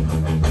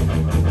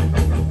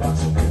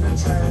 Watching in a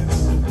trance.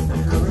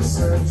 You're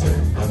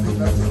researching, nothing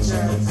but a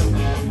chance.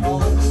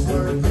 All of this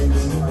working,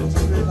 so hard to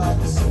relax.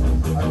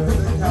 Under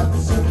the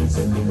caption,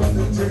 sipping on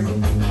the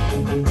drink.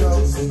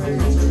 Ghost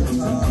Major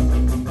Tom.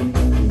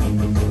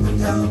 The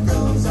count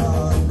goes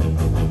on.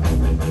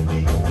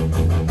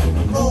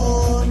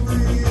 4,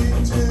 3,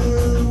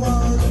 2, 1.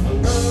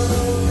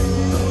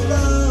 Early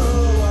low,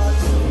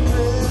 watching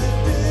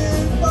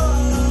drifting,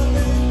 falling,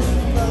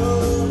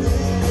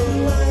 floating,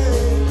 waving,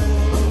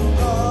 calling,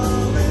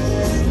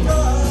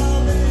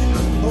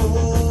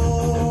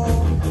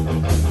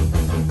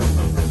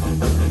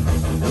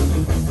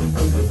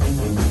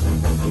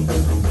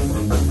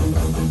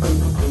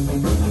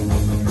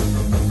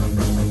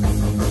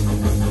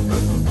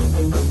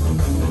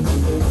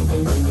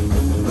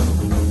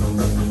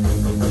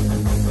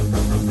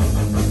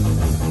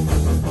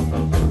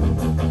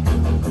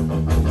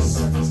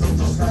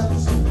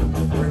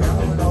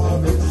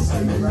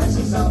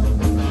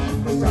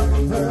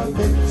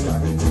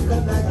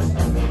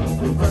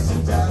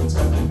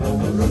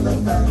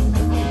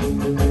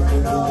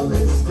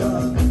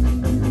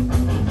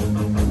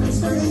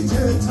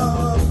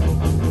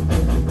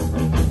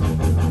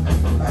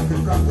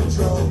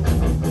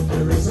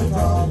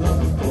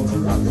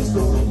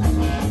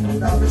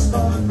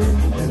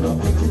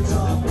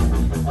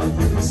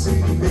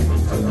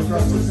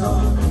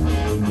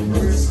 home.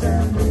 We're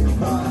standing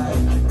by.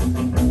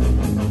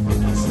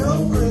 There's no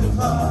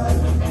reply.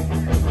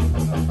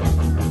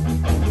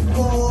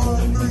 4,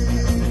 3,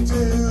 2,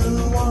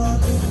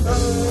 1.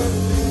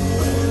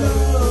 Early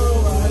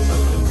low, I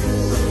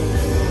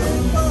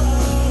drifting,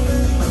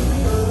 falling, floating,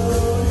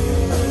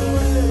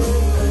 waving,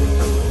 falling,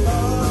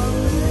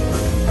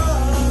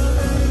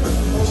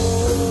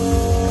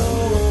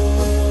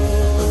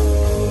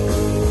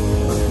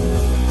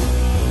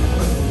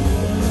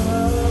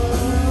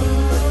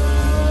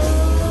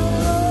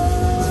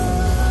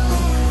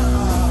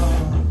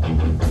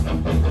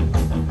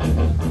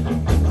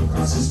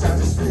 across the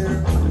stratosphere,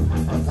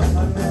 I find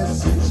my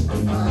message,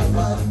 my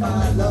life,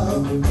 my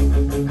love,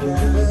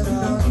 never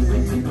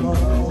nothing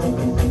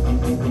more.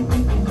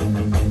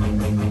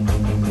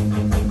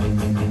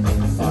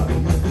 Far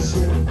beneath the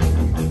ship,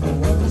 the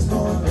world is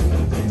morning,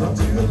 they don't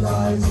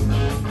realize,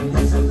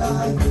 there's a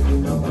lie,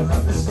 no one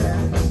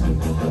understands,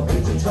 no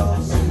Major Tom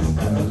sees,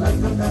 never like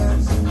the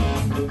man's,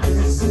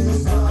 this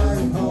is my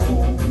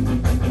home,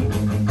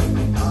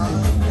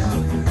 I'm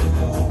coming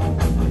home.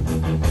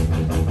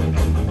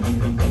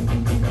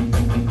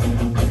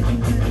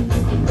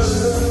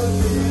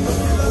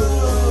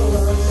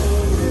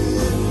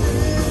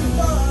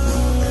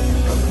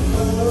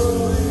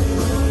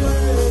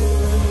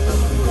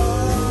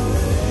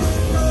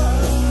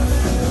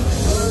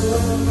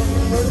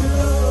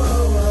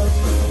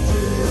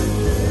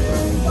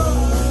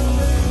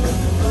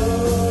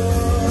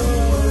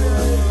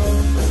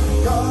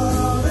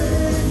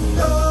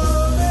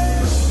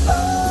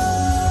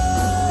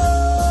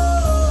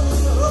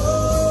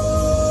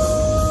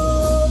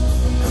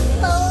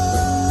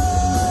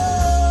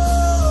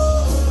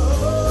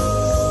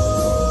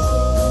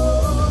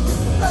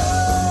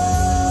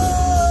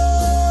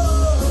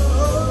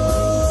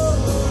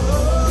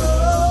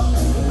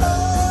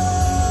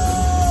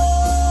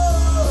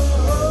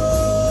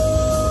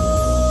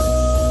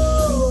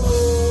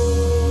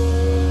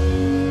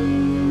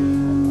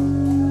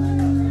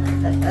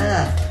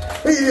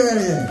 We can do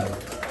anything.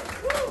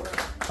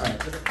 All right.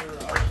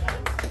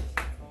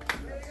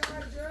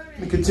 Let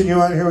me continue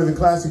on here with a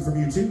classic from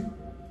U2.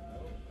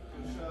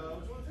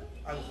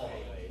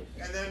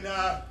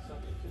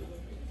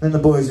 Then the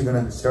boys are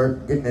going to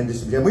start getting into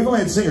some jam. We've only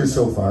had singers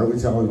so far.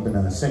 It's always been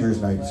a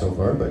singer's night so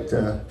far, but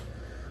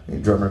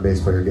drummer and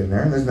bass player getting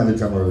there. And there's another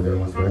drummer over there who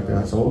wants to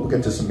write. So we'll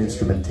get to some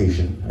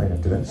instrumentation right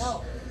after this.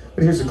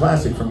 But here's a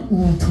classic from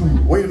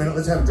U2. Wait a minute,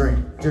 let's have a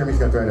drink. Jeremy's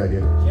got the right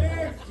idea.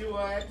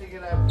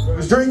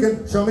 Who's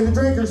drinking? Show me the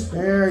drinkers.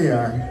 There you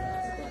are.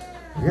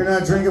 If you're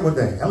not drinking, what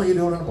the hell are you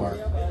doing on the bar?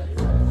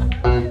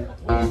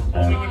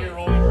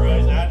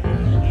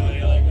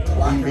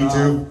 Me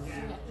too.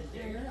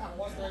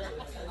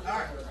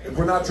 If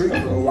we're not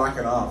drinking, we'll lock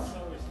it off.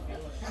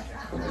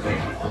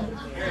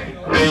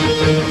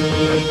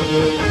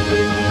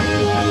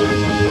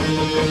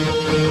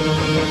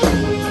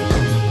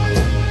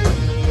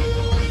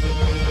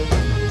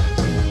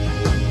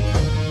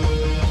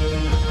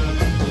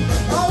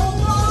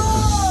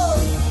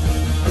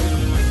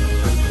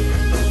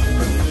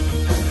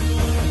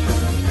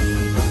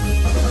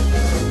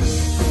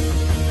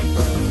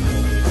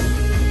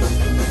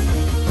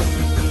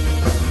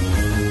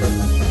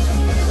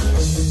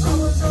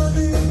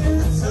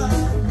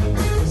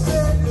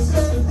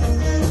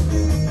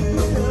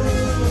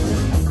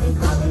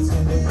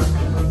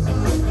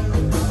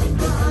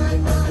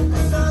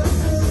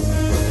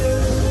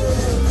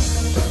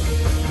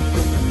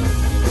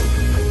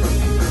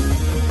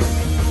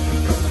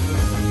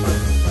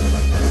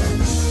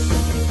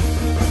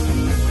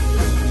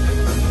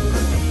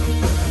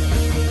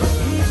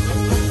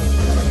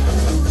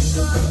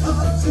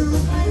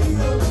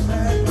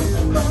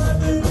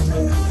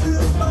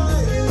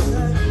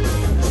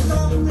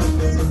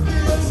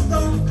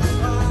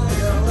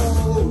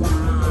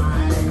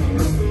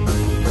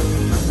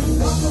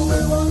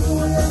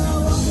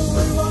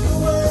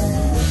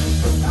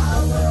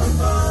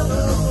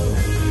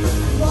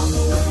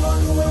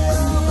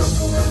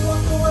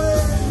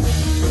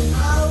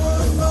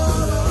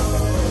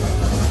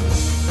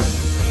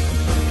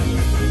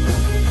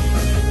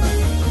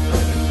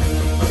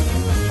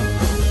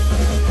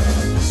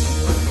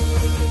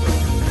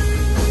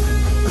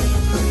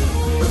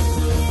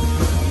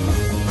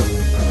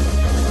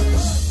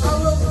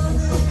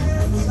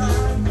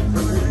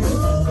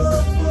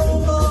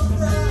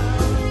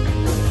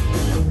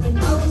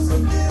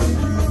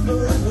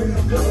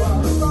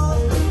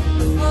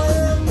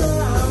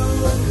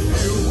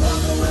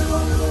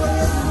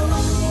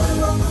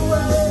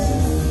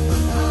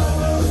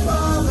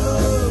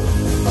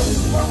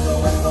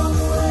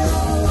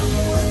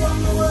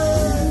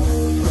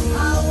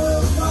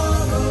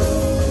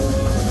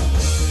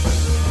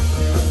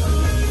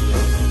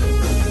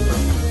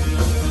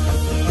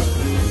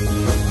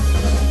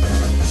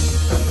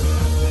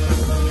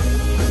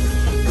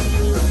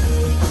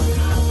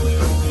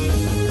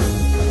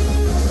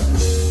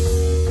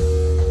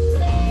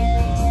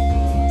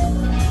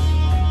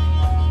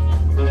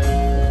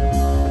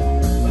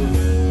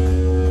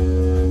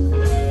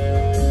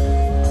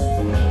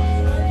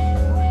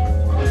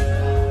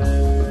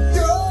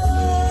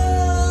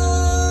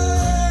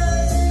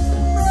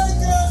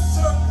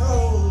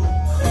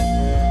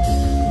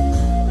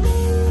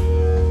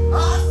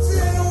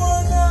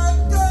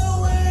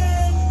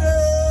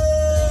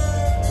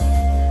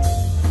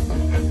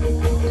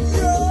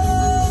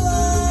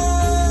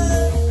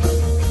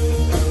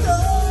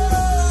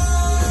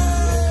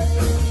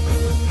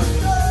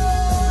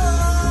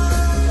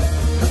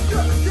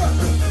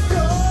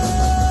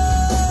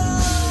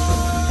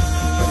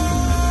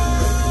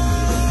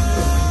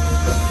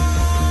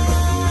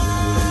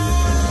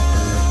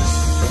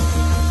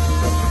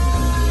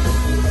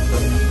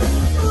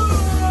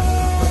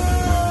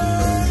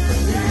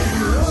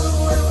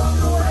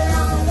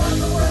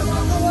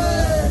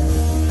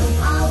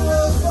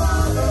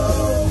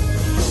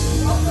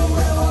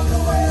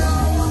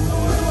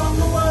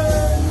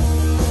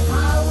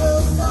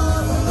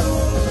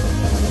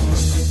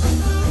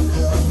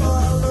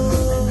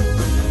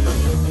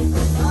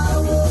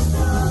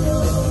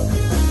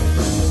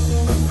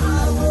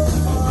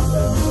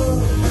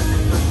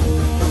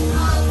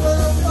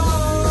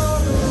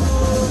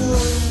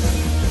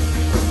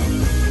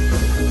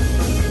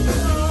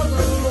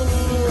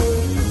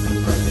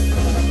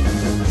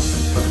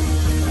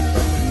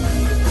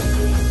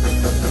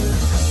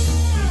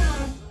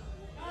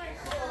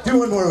 Do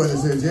one more with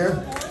us there,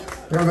 Jer.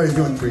 Everybody's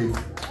doing three.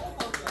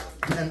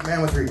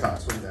 Man with three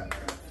cocks, look at that.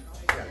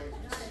 Yeah.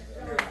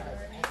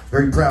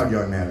 Very proud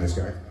young man, this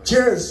guy.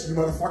 Cheers, you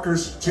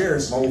motherfuckers.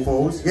 Cheers,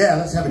 mofos. Yeah,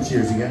 let's have a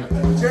cheers again.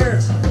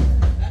 Cheers.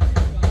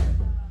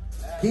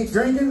 Keep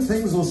drinking,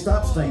 things will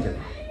stop stinking.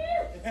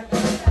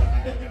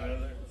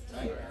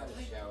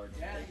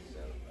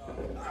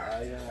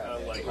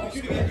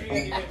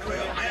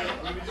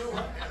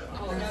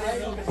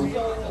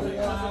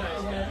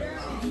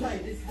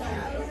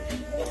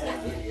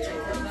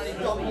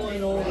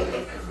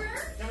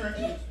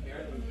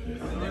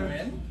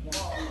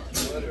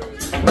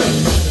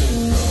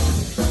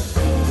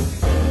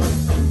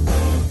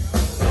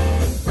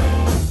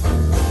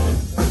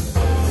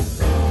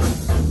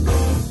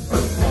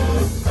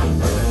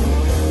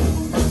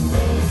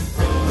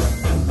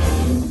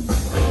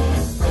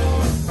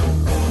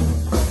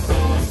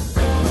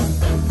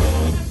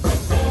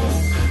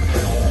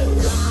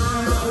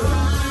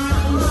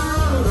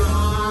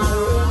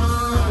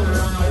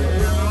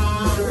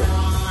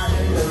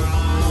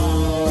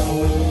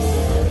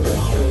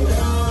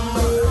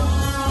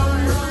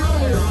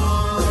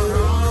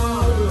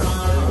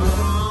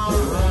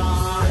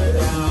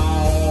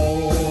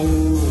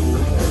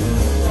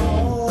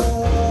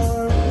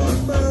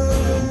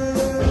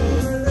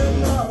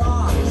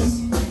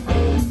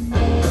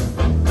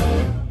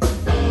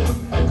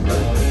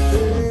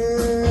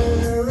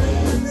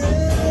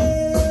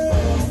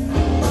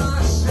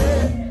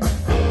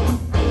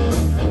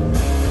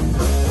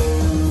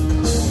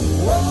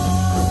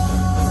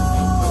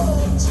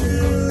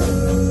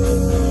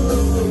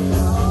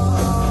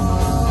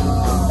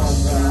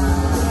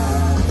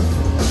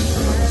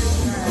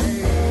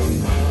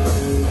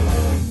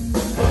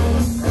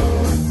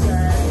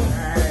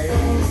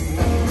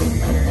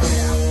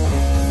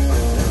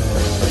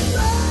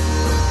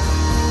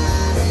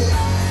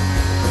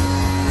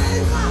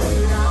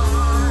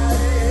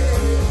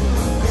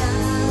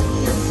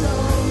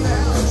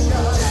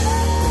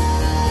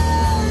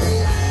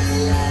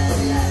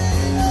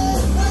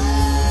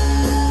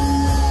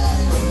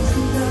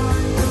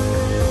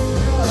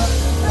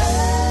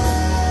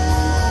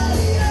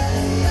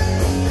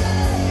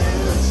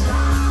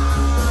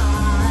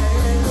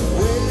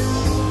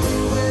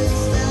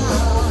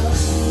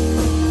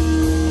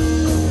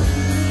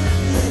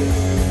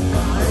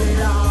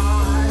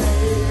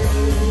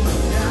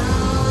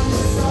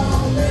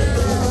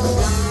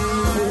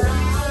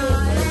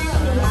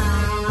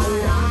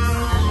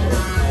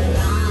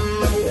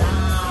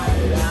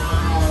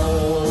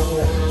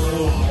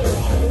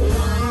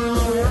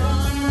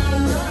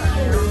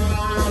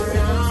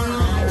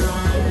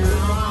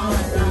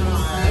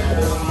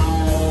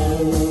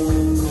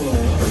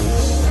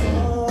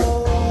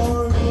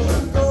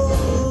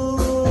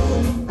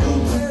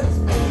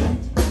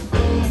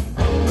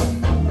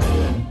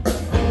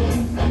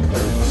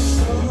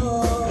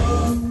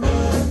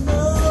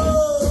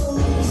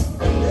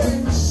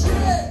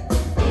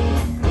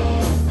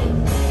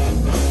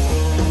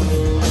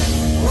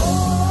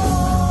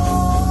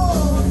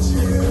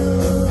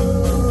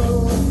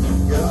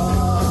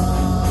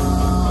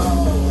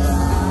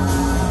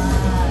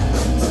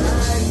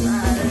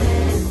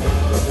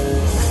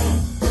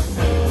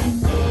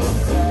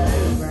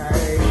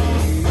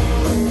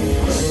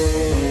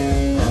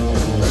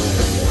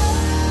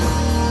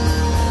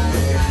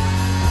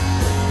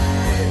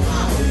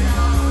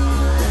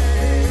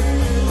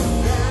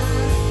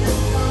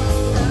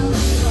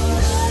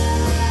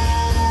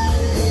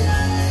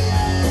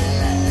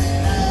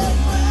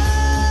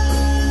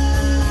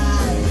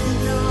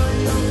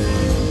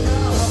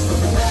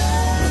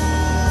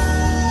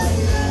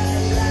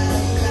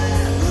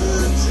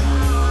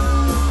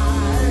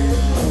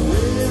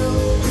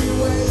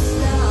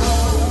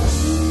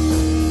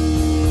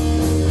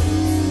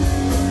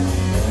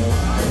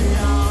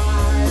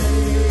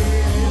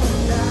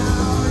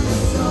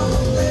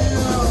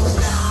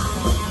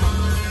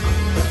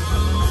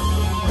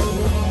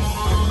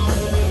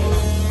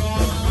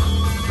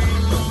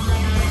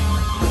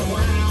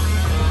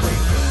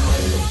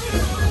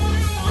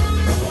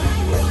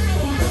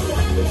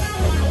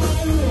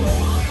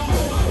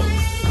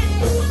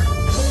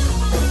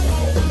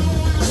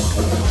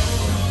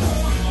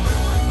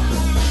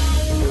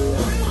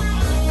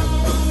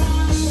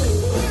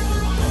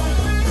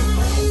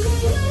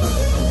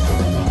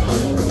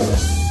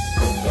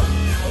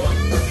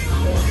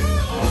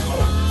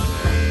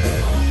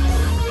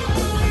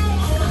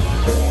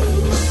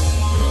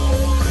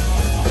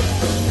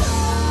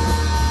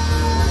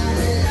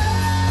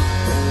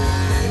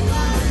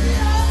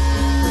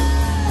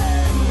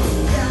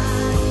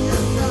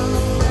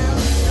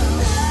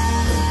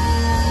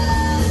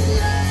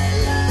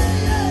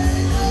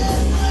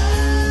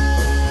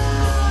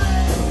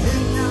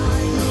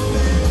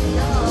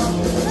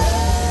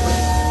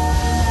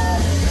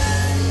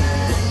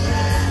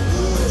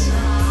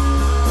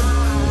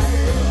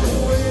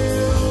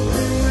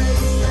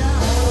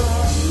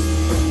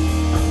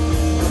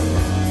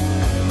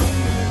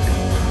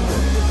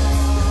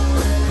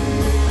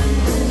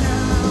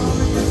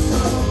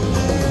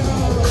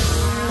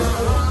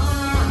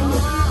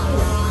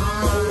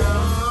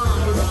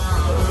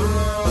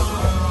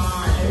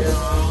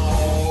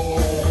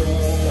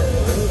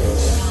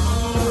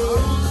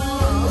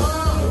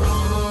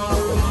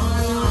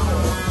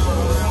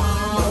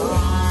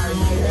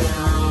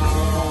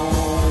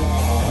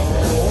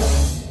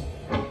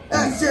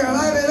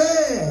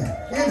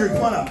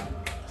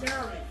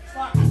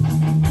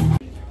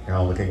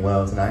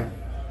 tonight.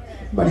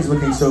 Everybody's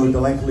looking so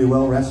delightfully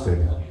well rested.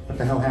 What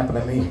the hell happened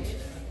to me?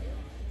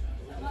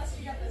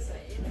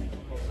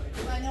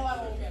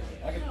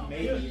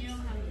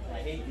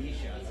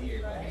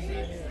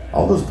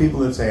 All those people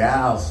that say,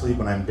 I'll sleep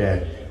when I'm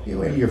dead. You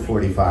wait till you're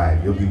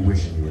 45, you'll be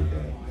wishing you were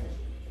dead.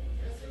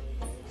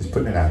 Just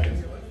putting it out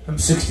there. I'm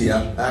 60,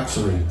 I'm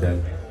actually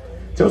dead.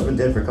 Joe's been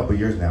dead for a couple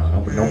years now.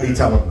 Nobody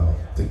tell him though.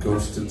 The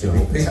ghost of Joe.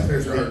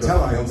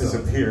 Tell him he'll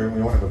disappear and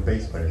we won't have a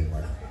bass player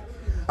anymore.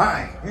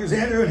 Alright, here's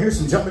Andrew and here's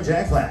some Jumpin'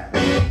 Jack Flash.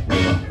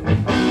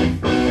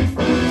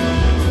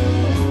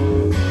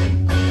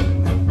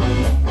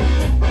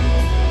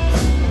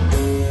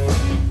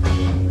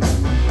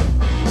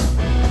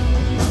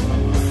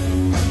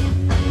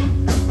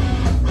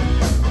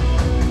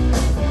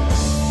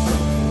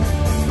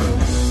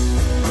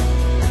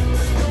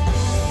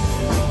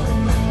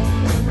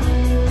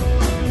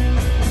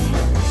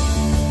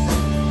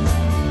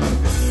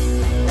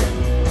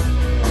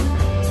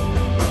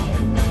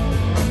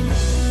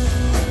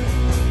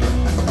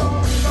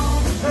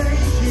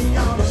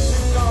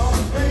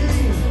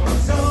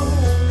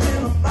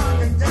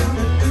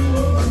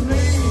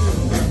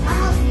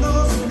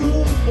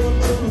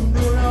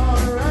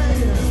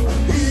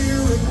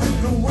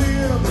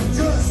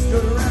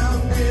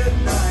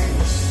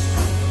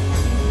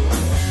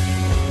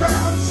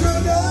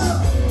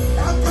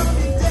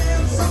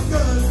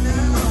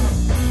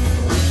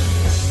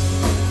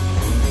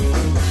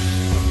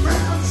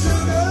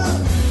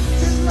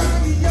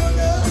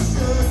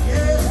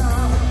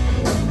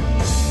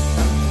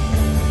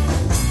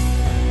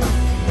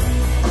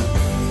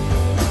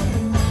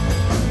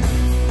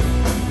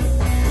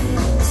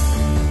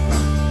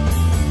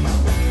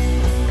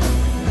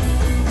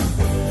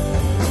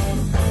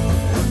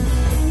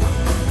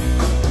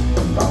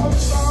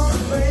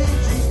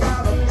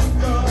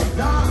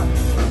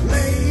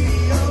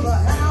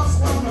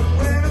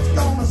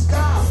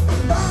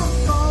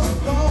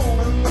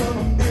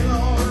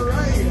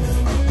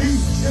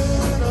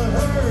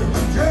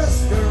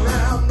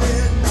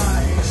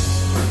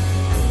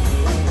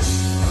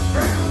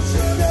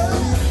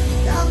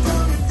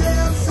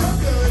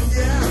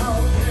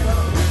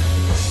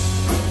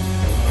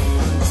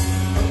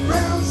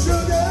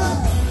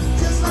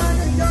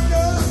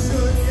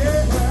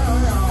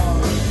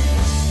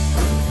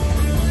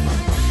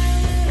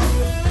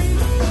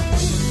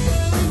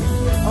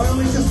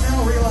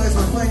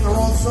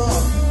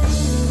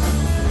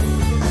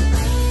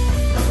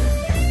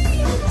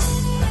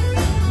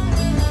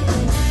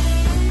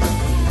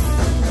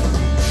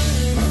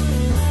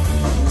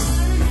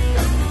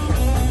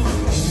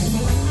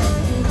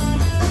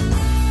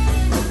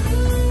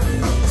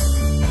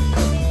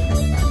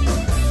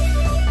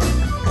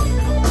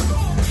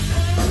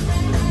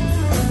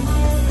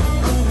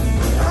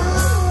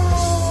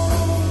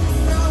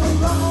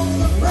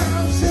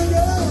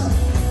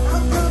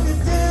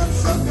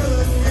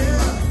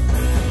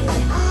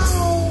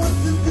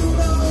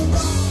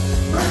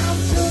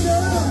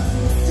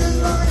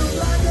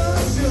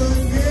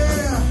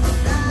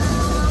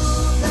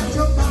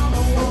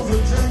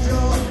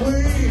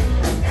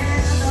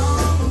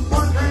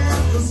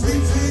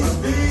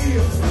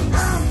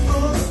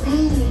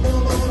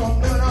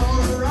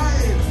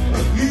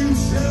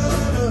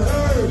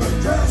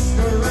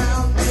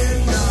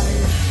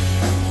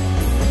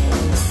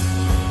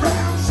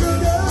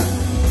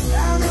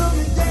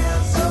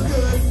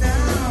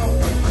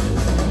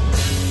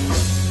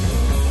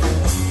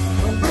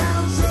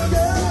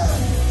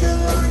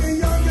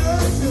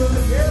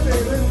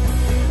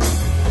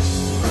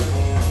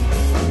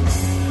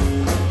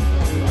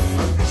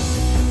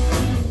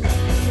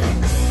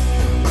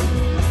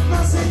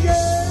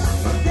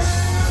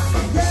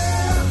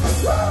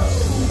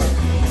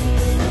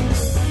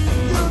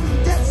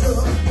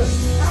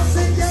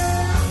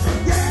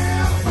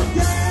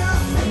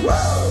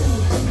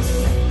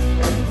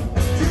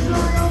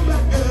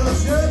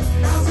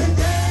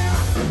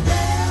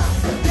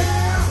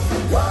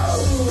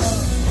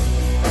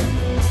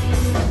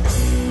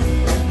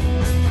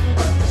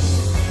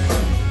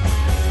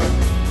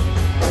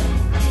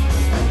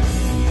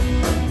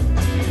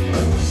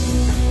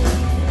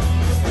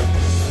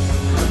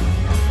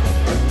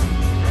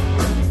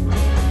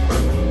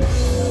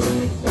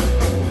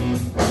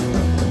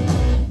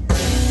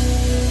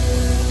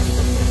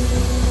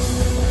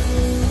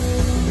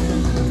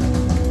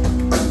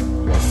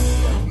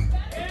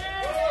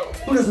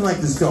 Who doesn't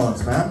like the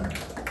Stones, man?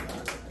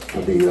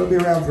 He'll be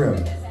around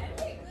forever.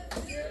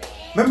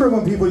 Remember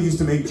when people used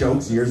to make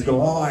jokes years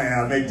ago? Oh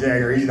yeah, Mick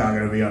Jagger, he's not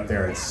going to be up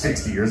there at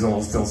 60 years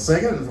old still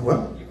singing.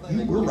 Well,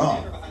 we're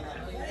wrong.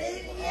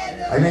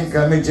 I think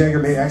Mick Jagger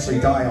may actually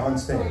die on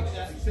stage.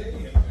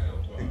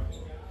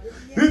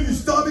 Did you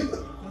stop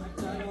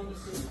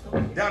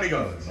it? Down he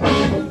goes.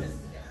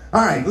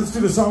 All right, let's do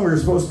the song we were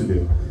supposed to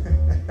do.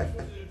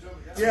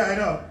 Yeah, I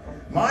know.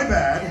 My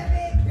bad.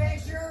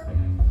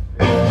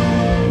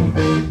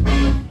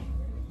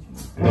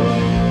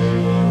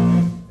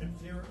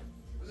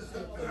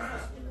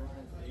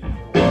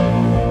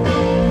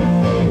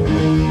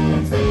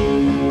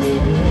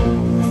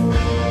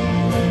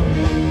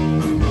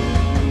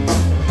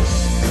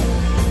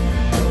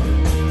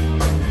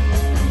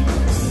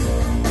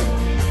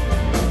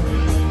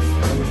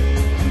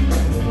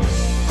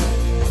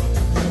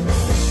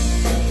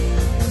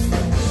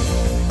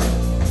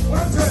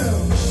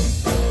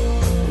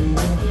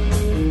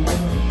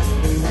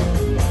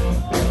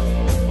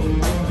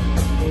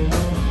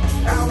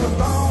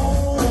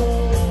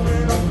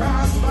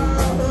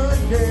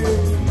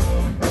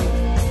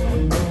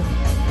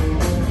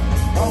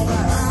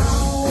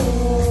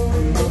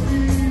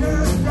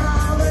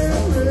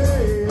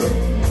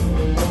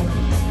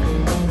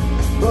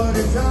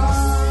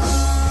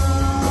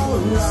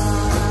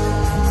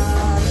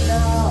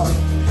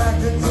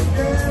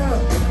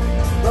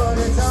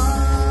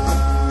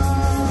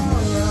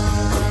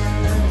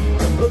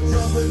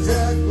 jumping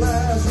jack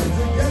glass, it's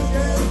a yes,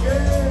 yes,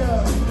 yeah.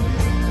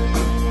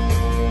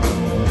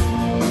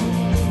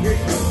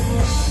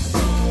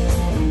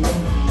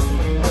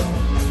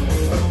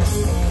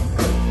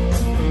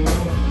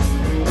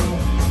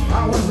 I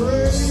was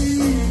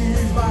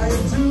raised by a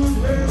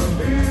two-parent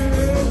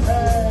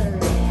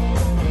parent.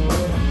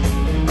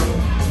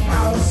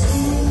 I was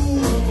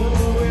schooled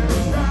when I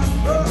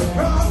shot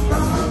across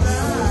my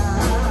line.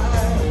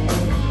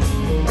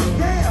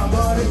 Yeah,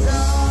 but it's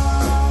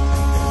alright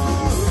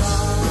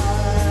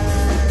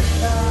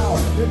now.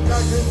 It's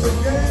like it's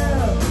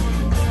again,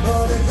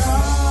 but it's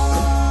alright.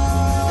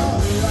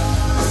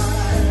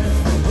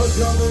 A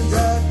jumping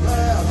jack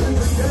glass,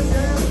 it's a yes,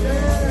 yes,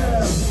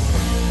 yes.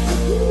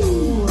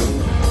 Ooh.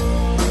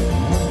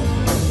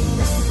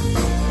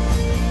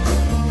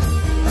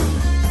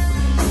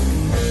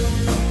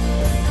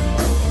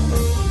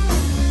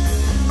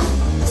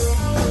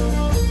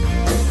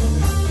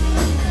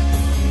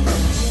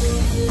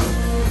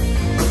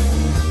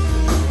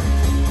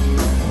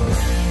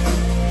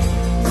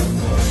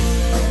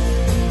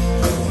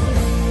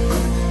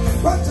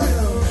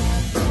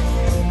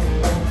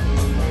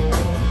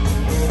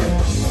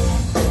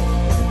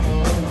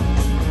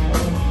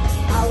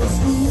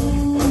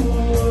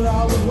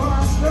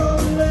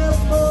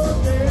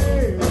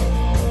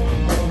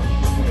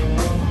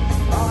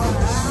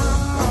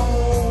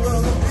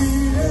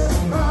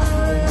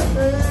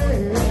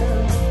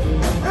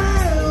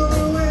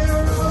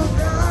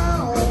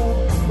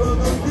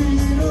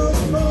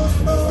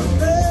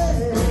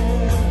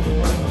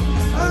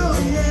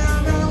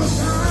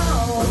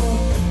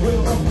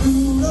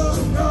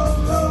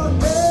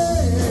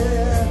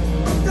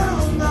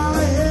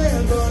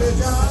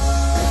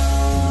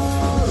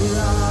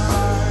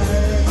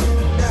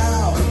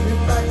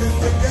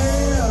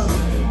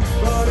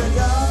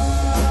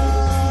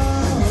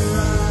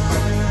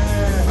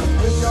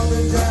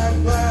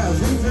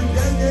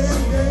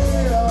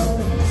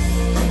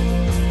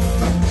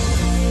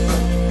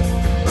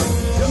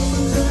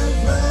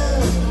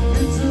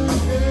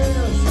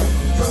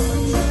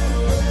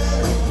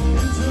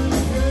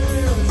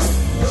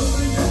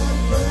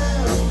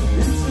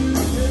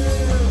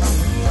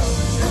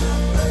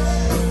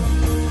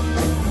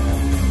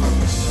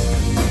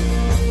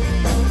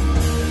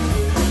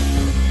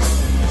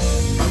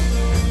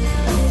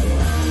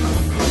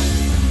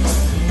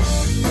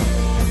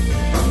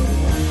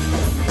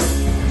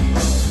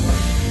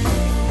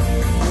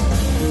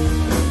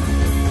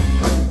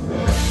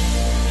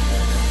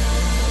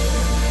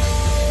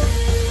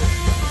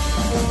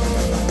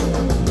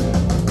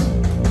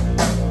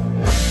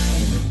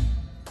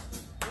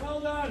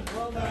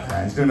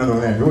 Let's do another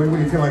one there. What are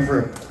you feeling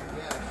for?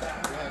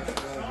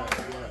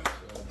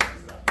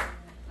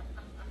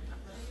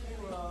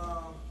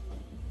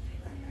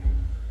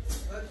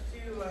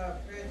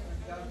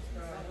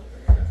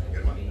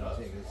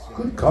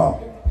 Good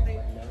call.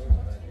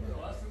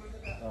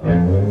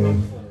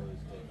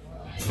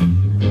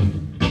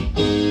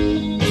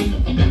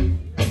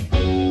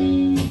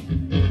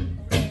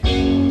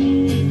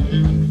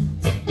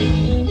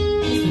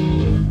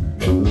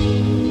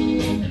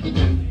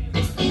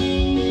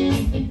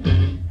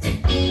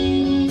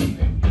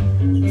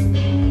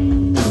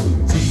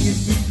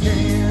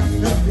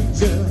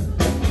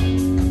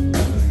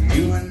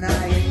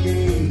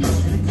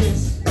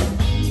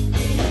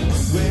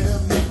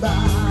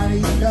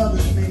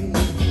 Covers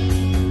me.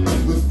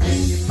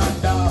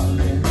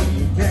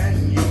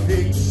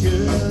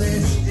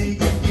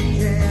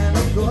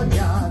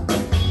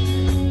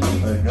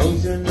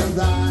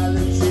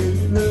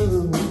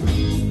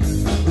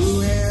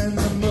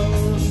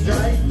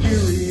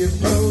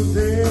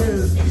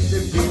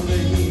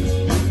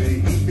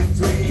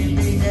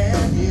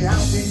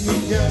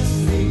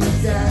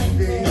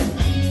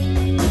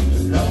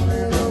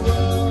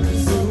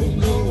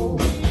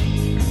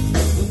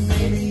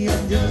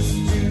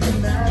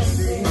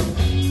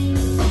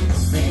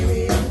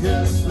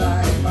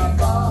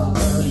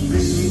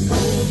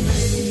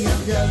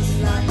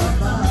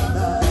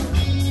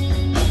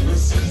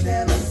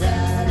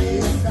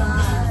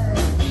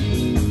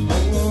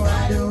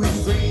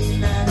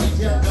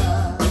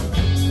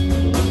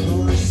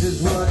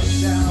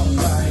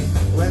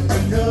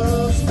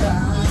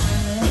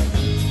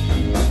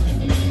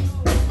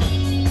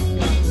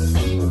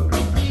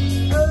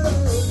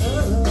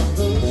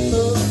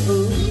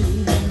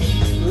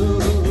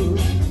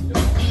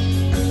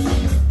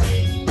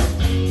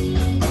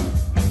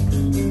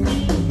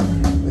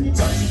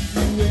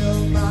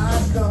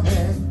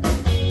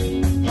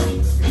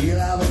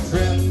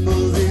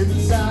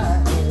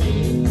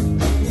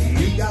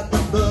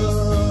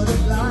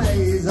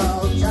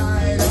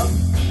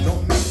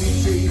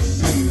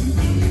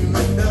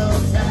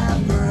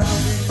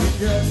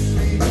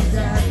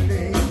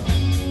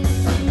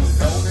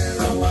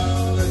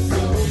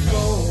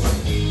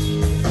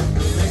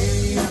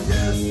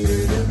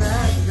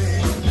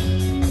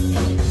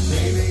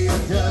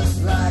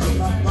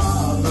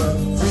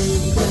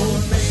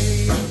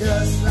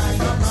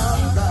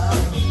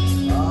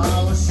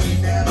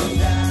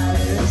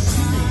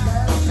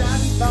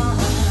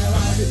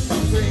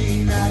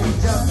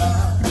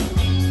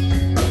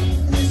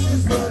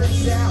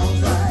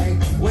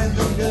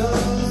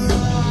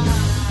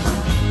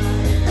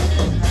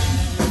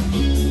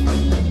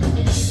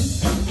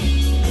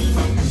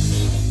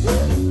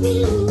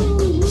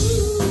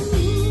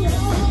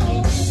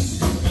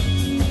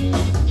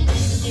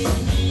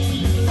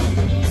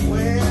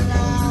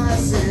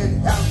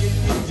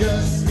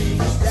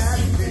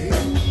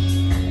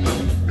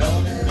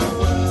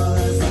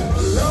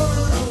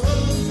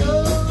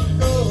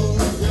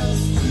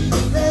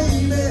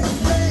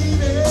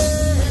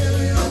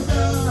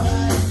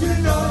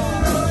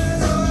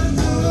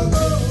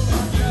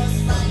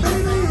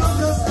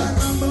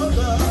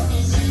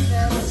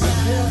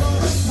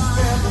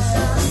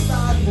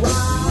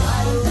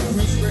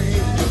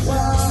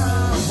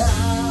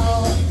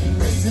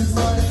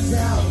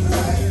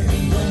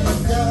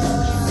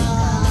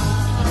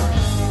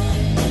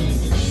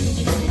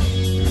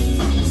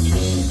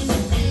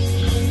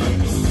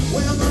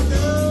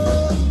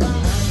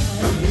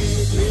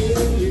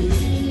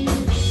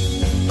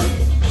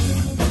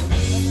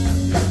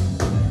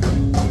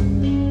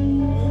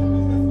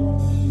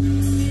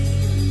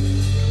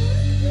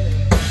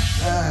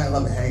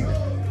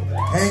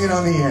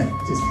 hanging on the end.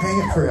 Just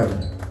hanging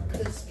forever.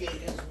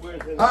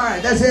 All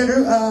right, that's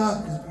Andrew.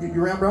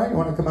 You around, Brian? You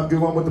want to come up do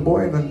one with the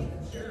boy, and then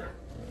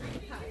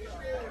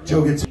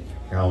Joe gets.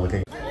 You're all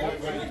looking.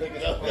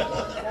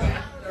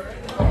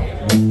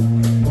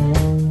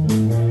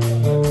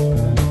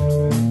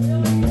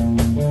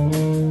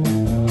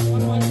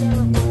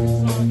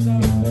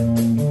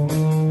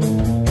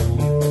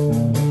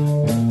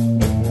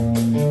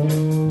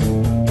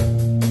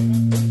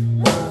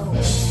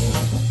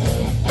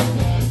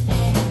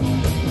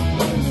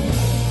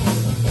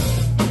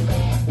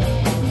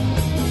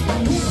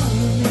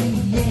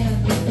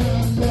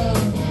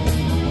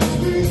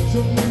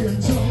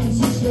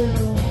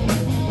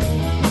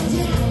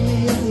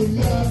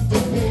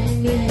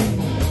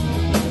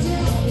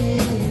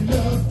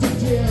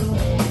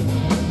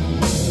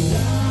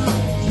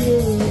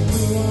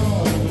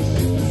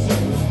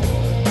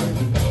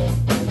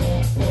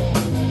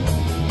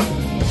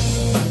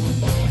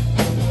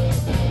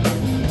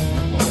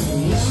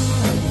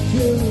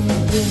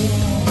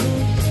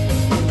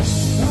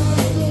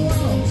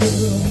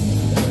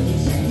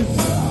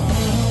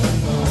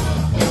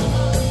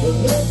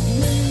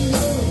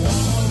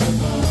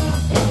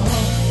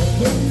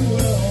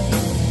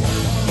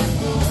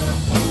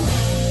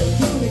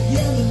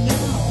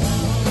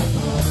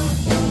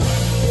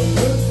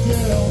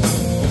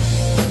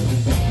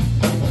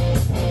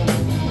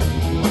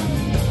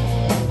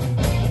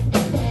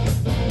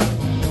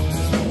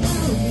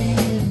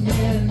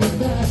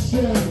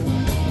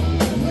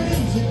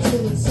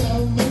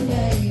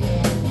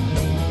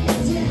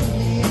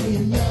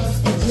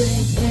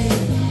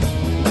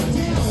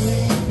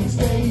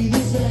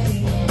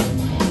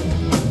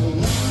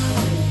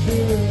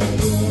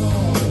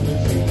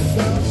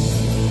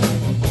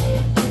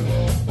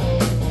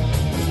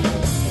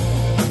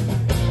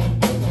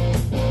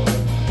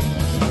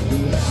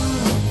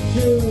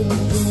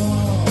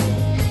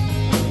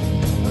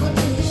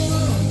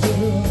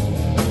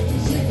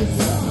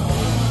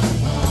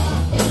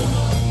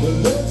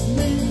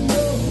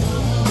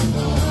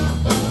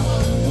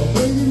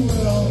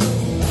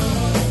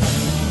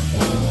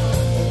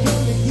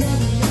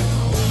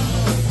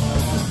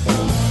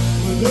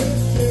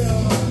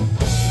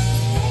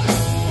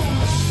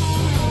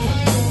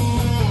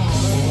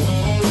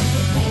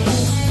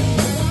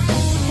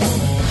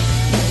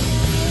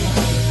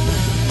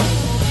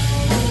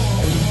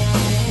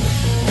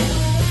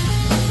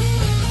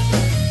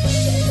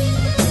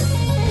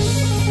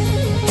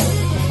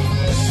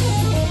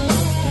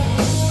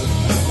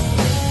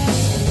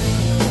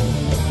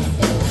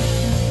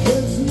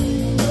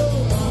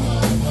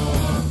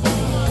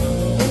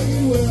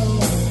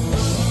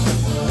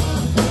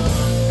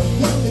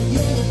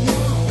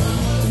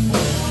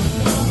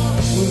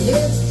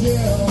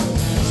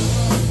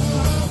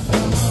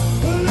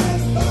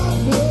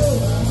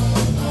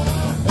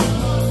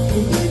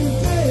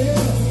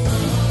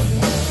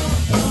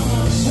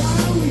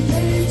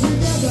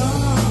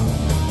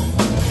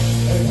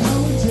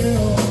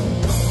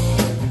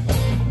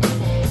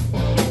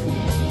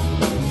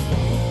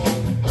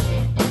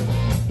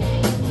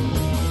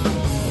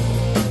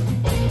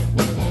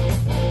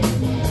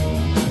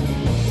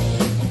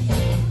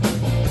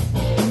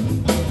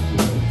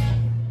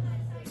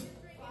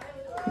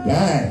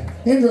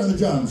 Andrew on the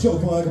drums. Joe,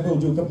 come on, we'll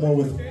do a couple more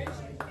with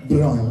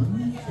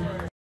Brian.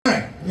 All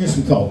right, here's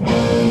some call.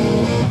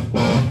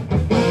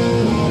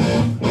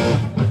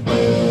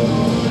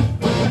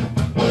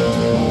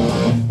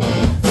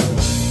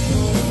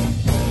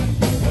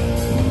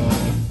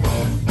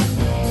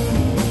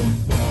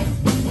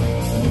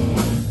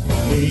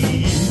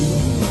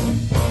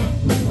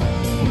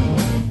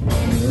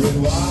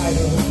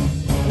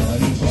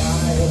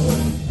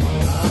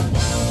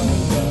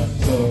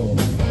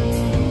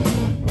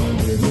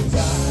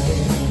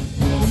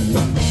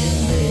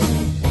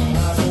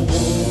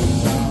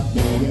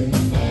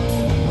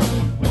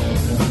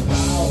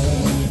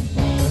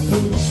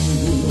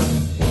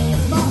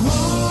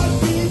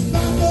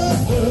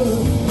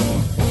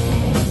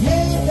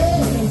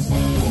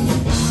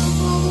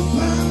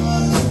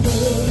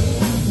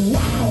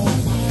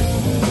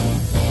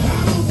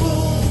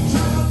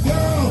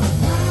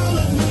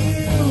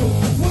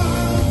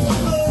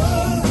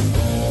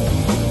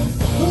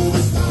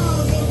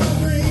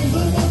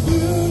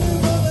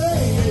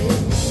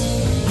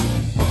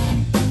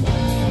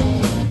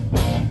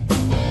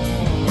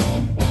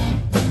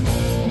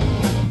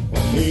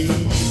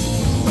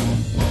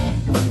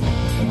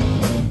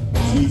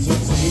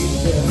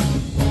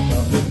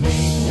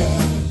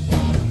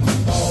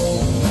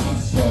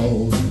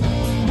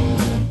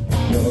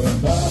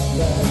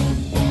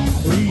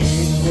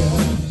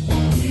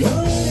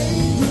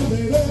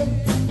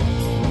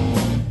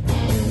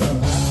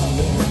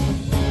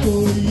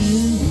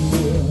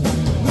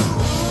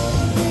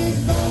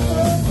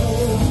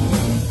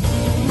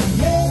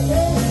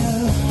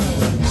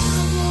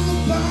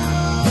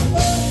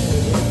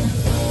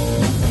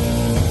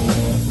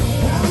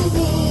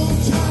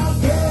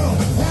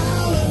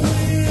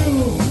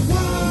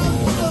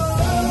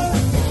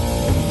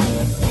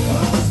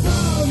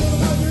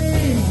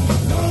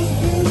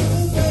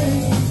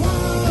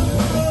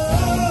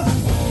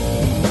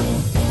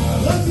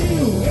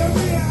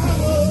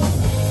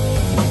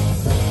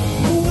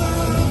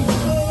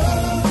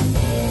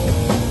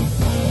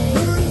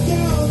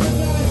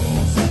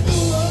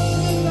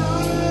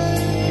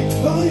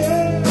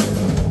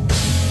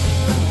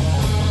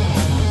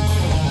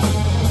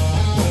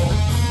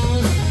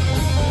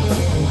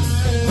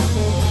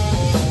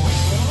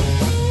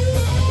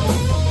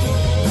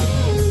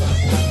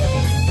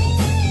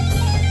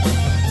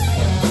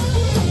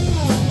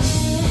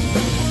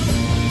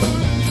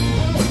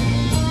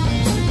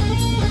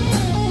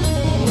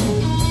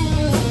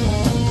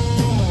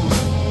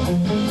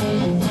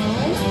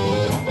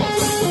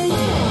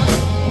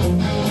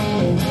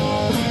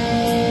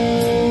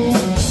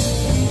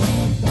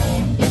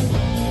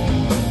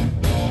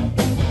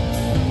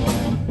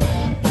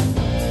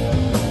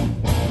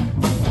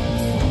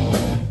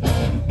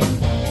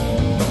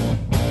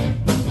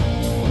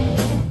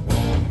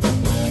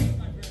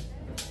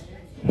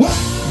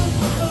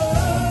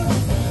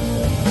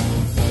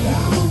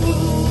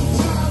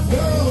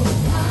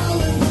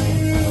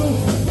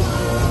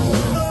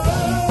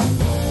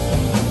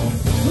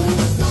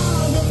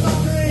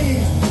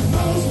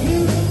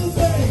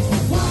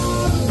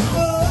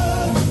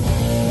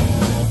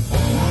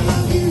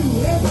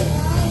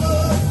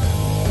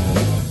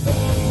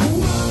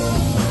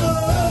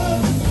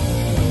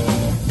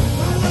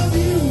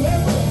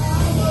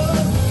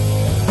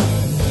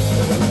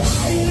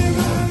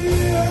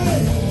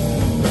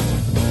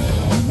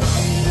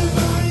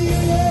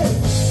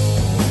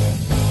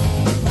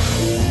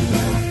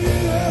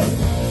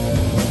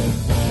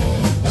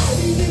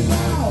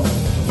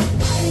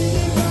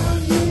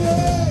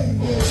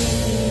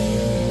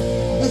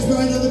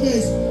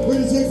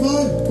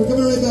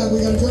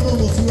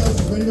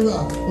 ready to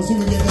rock. We'll see if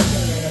we can get that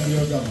guy right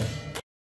after the double.